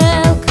some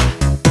milk.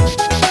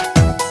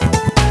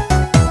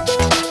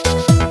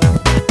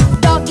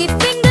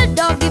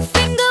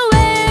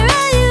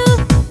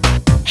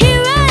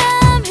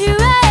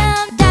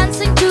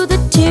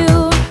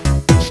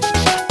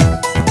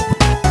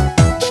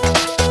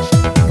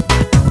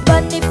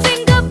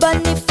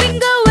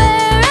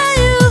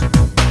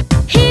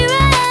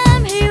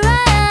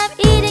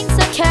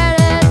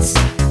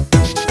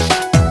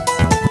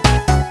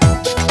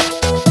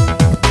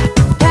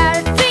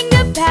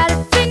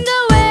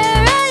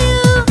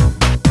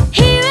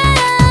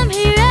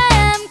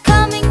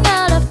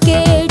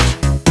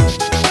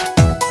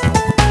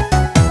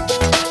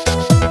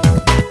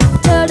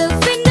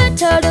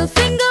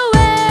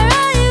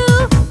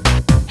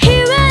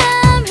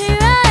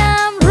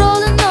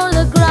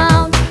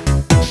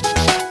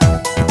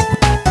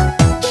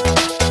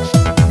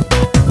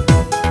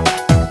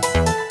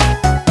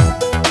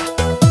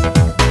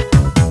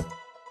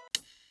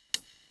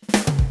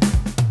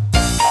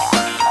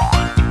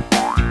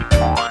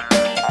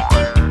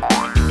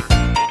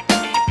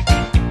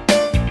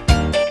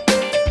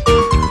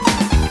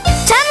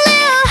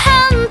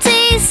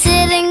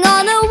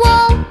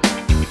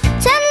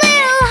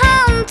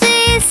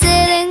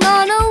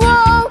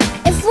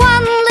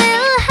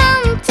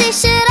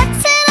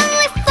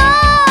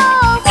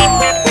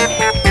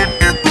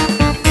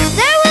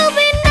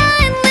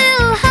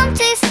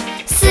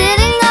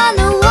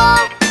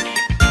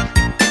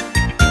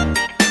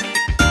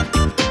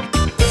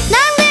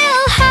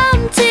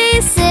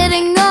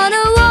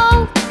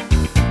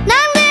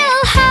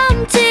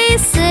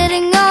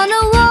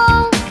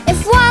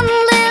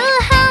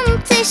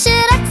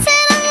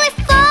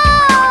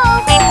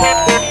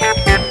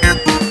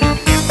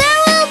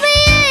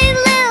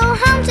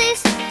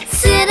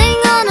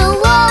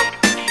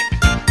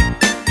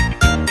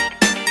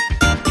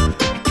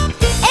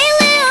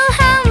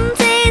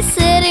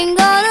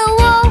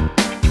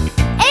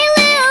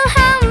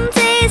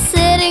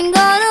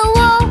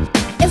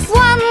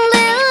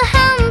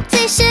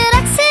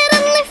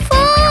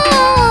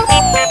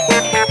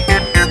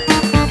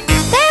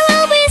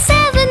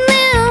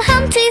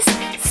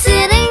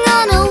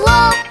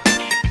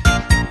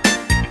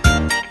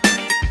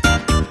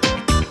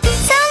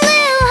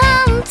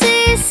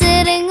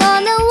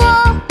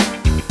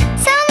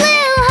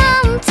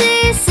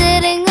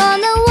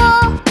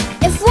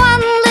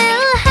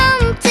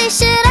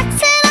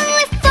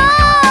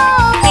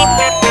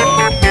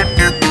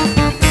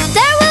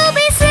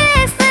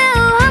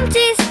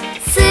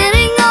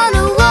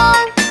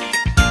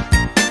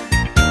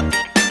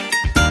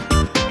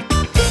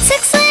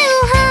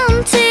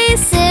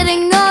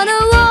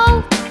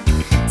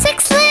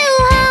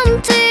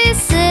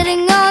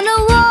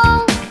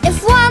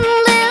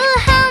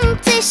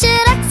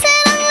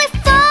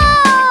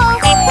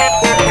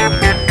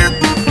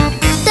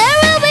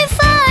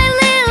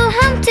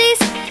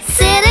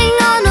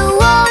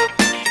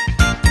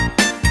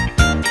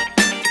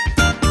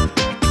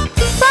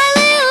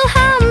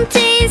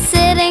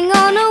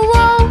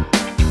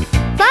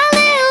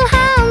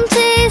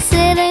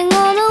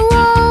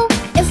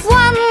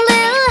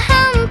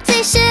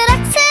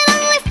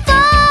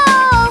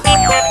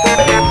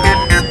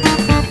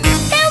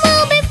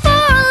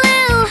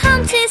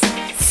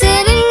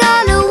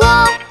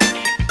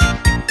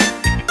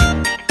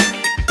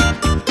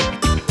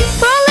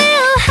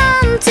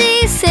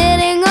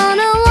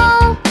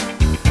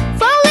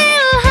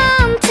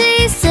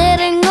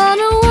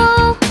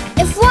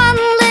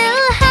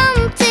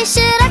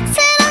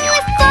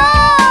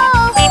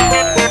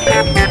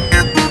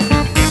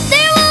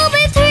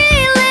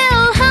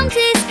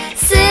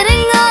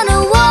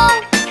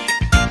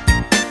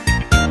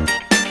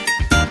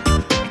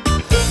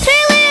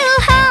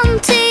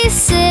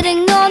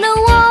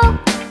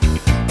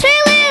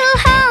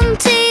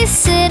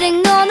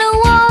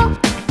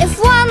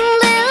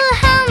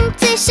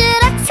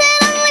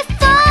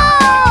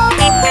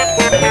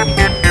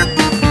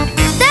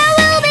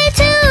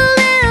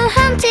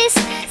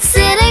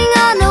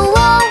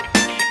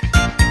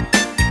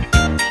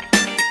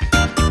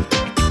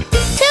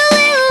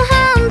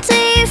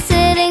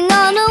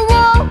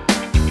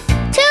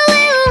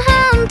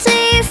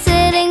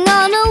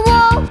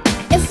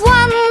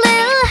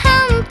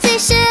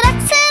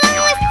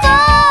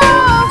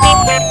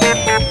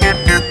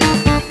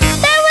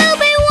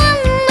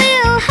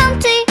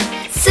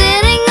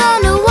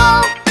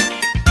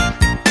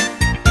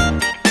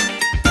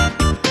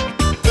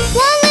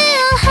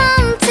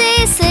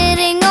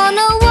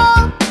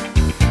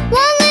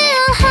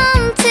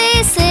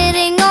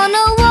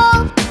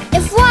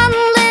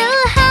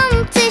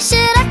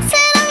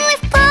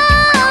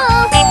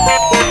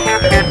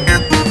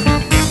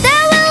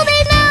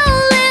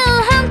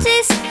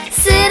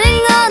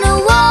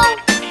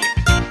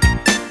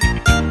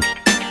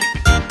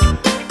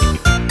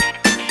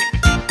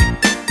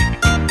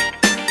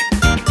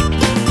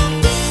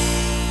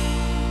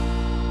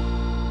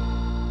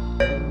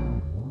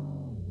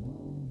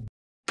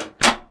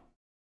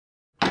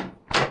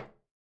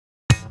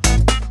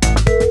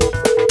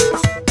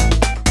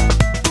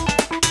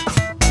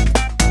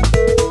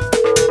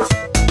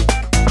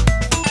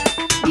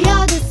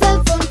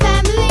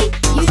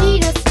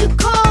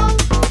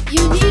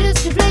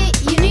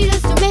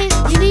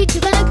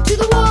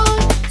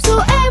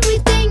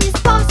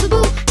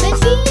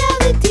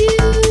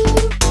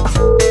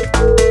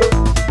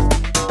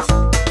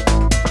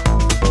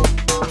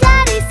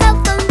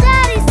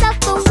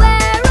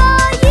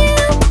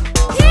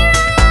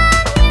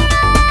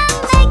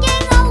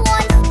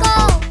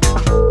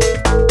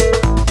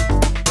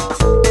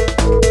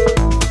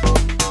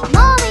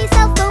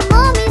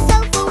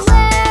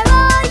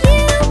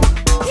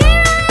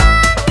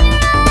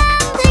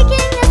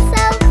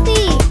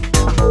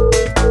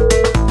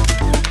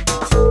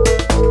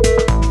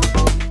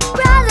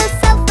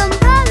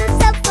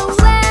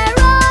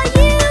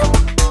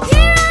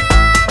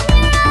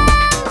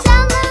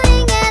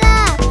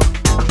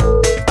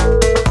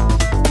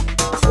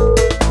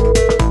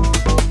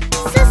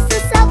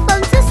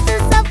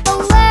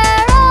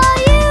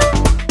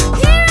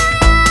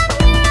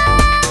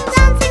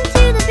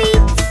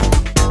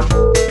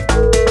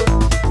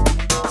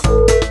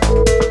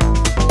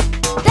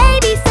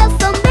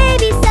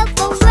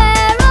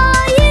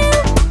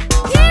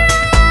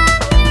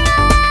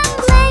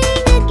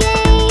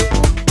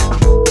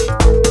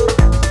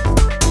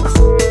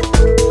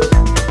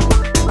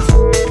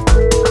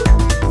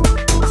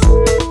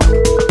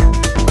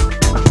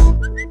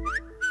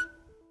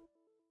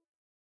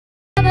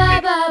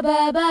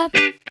 ba.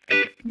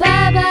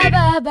 Ba ba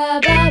ba ba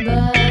ba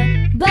ba.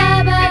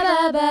 Ba ba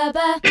ba ba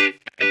ba.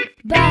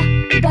 Ba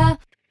ba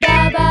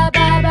ba ba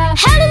ba ba.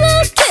 Hello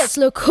little kids,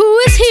 look who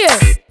is here.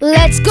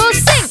 Let's go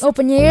sing,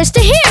 open your ears to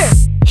hear.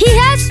 He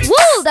has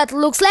wool that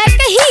looks like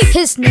a heap.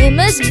 His name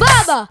is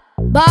Baba.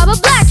 Baba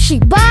Black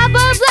Sheep,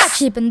 Baba Black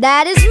Sheep, and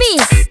that is me.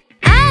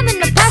 I'm in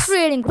the pasture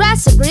eating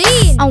grass so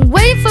green. I'm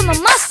waiting for my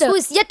master who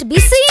is yet to be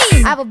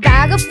seen. I have a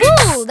bag of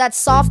wool that's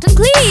soft and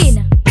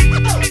clean.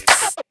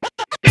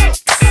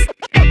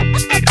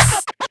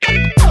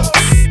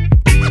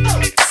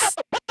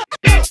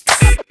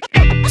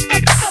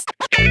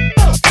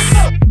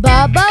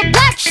 Baba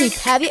Black Sheep,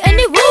 have you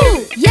any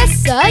wool?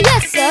 Yes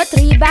sir,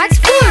 3 bags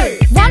full.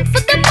 One for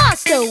the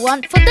master,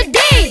 one for the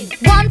dame,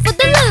 one for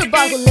the little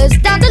boy who lives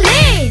down the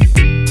lane.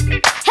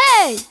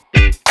 Hey,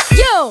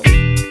 yo,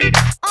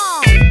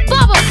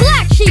 Baba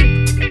Black Sheep.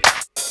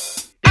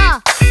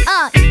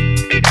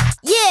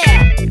 Yeah,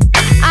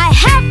 I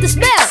have this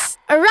bell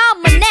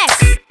around my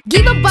neck,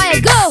 given by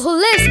a girl who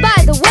lives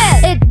by the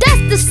well. It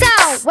does the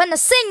sound when I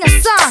sing a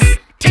song.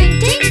 Ting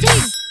ting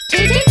ting,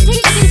 ting ting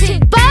ting ting ting.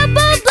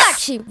 Baba Black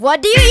Sheep,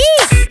 what do you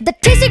eat? The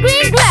tasty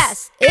green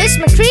grass is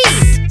my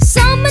treat.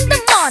 Some in the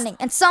morning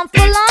and some for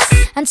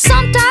lunch, and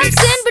sometimes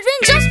in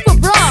between just for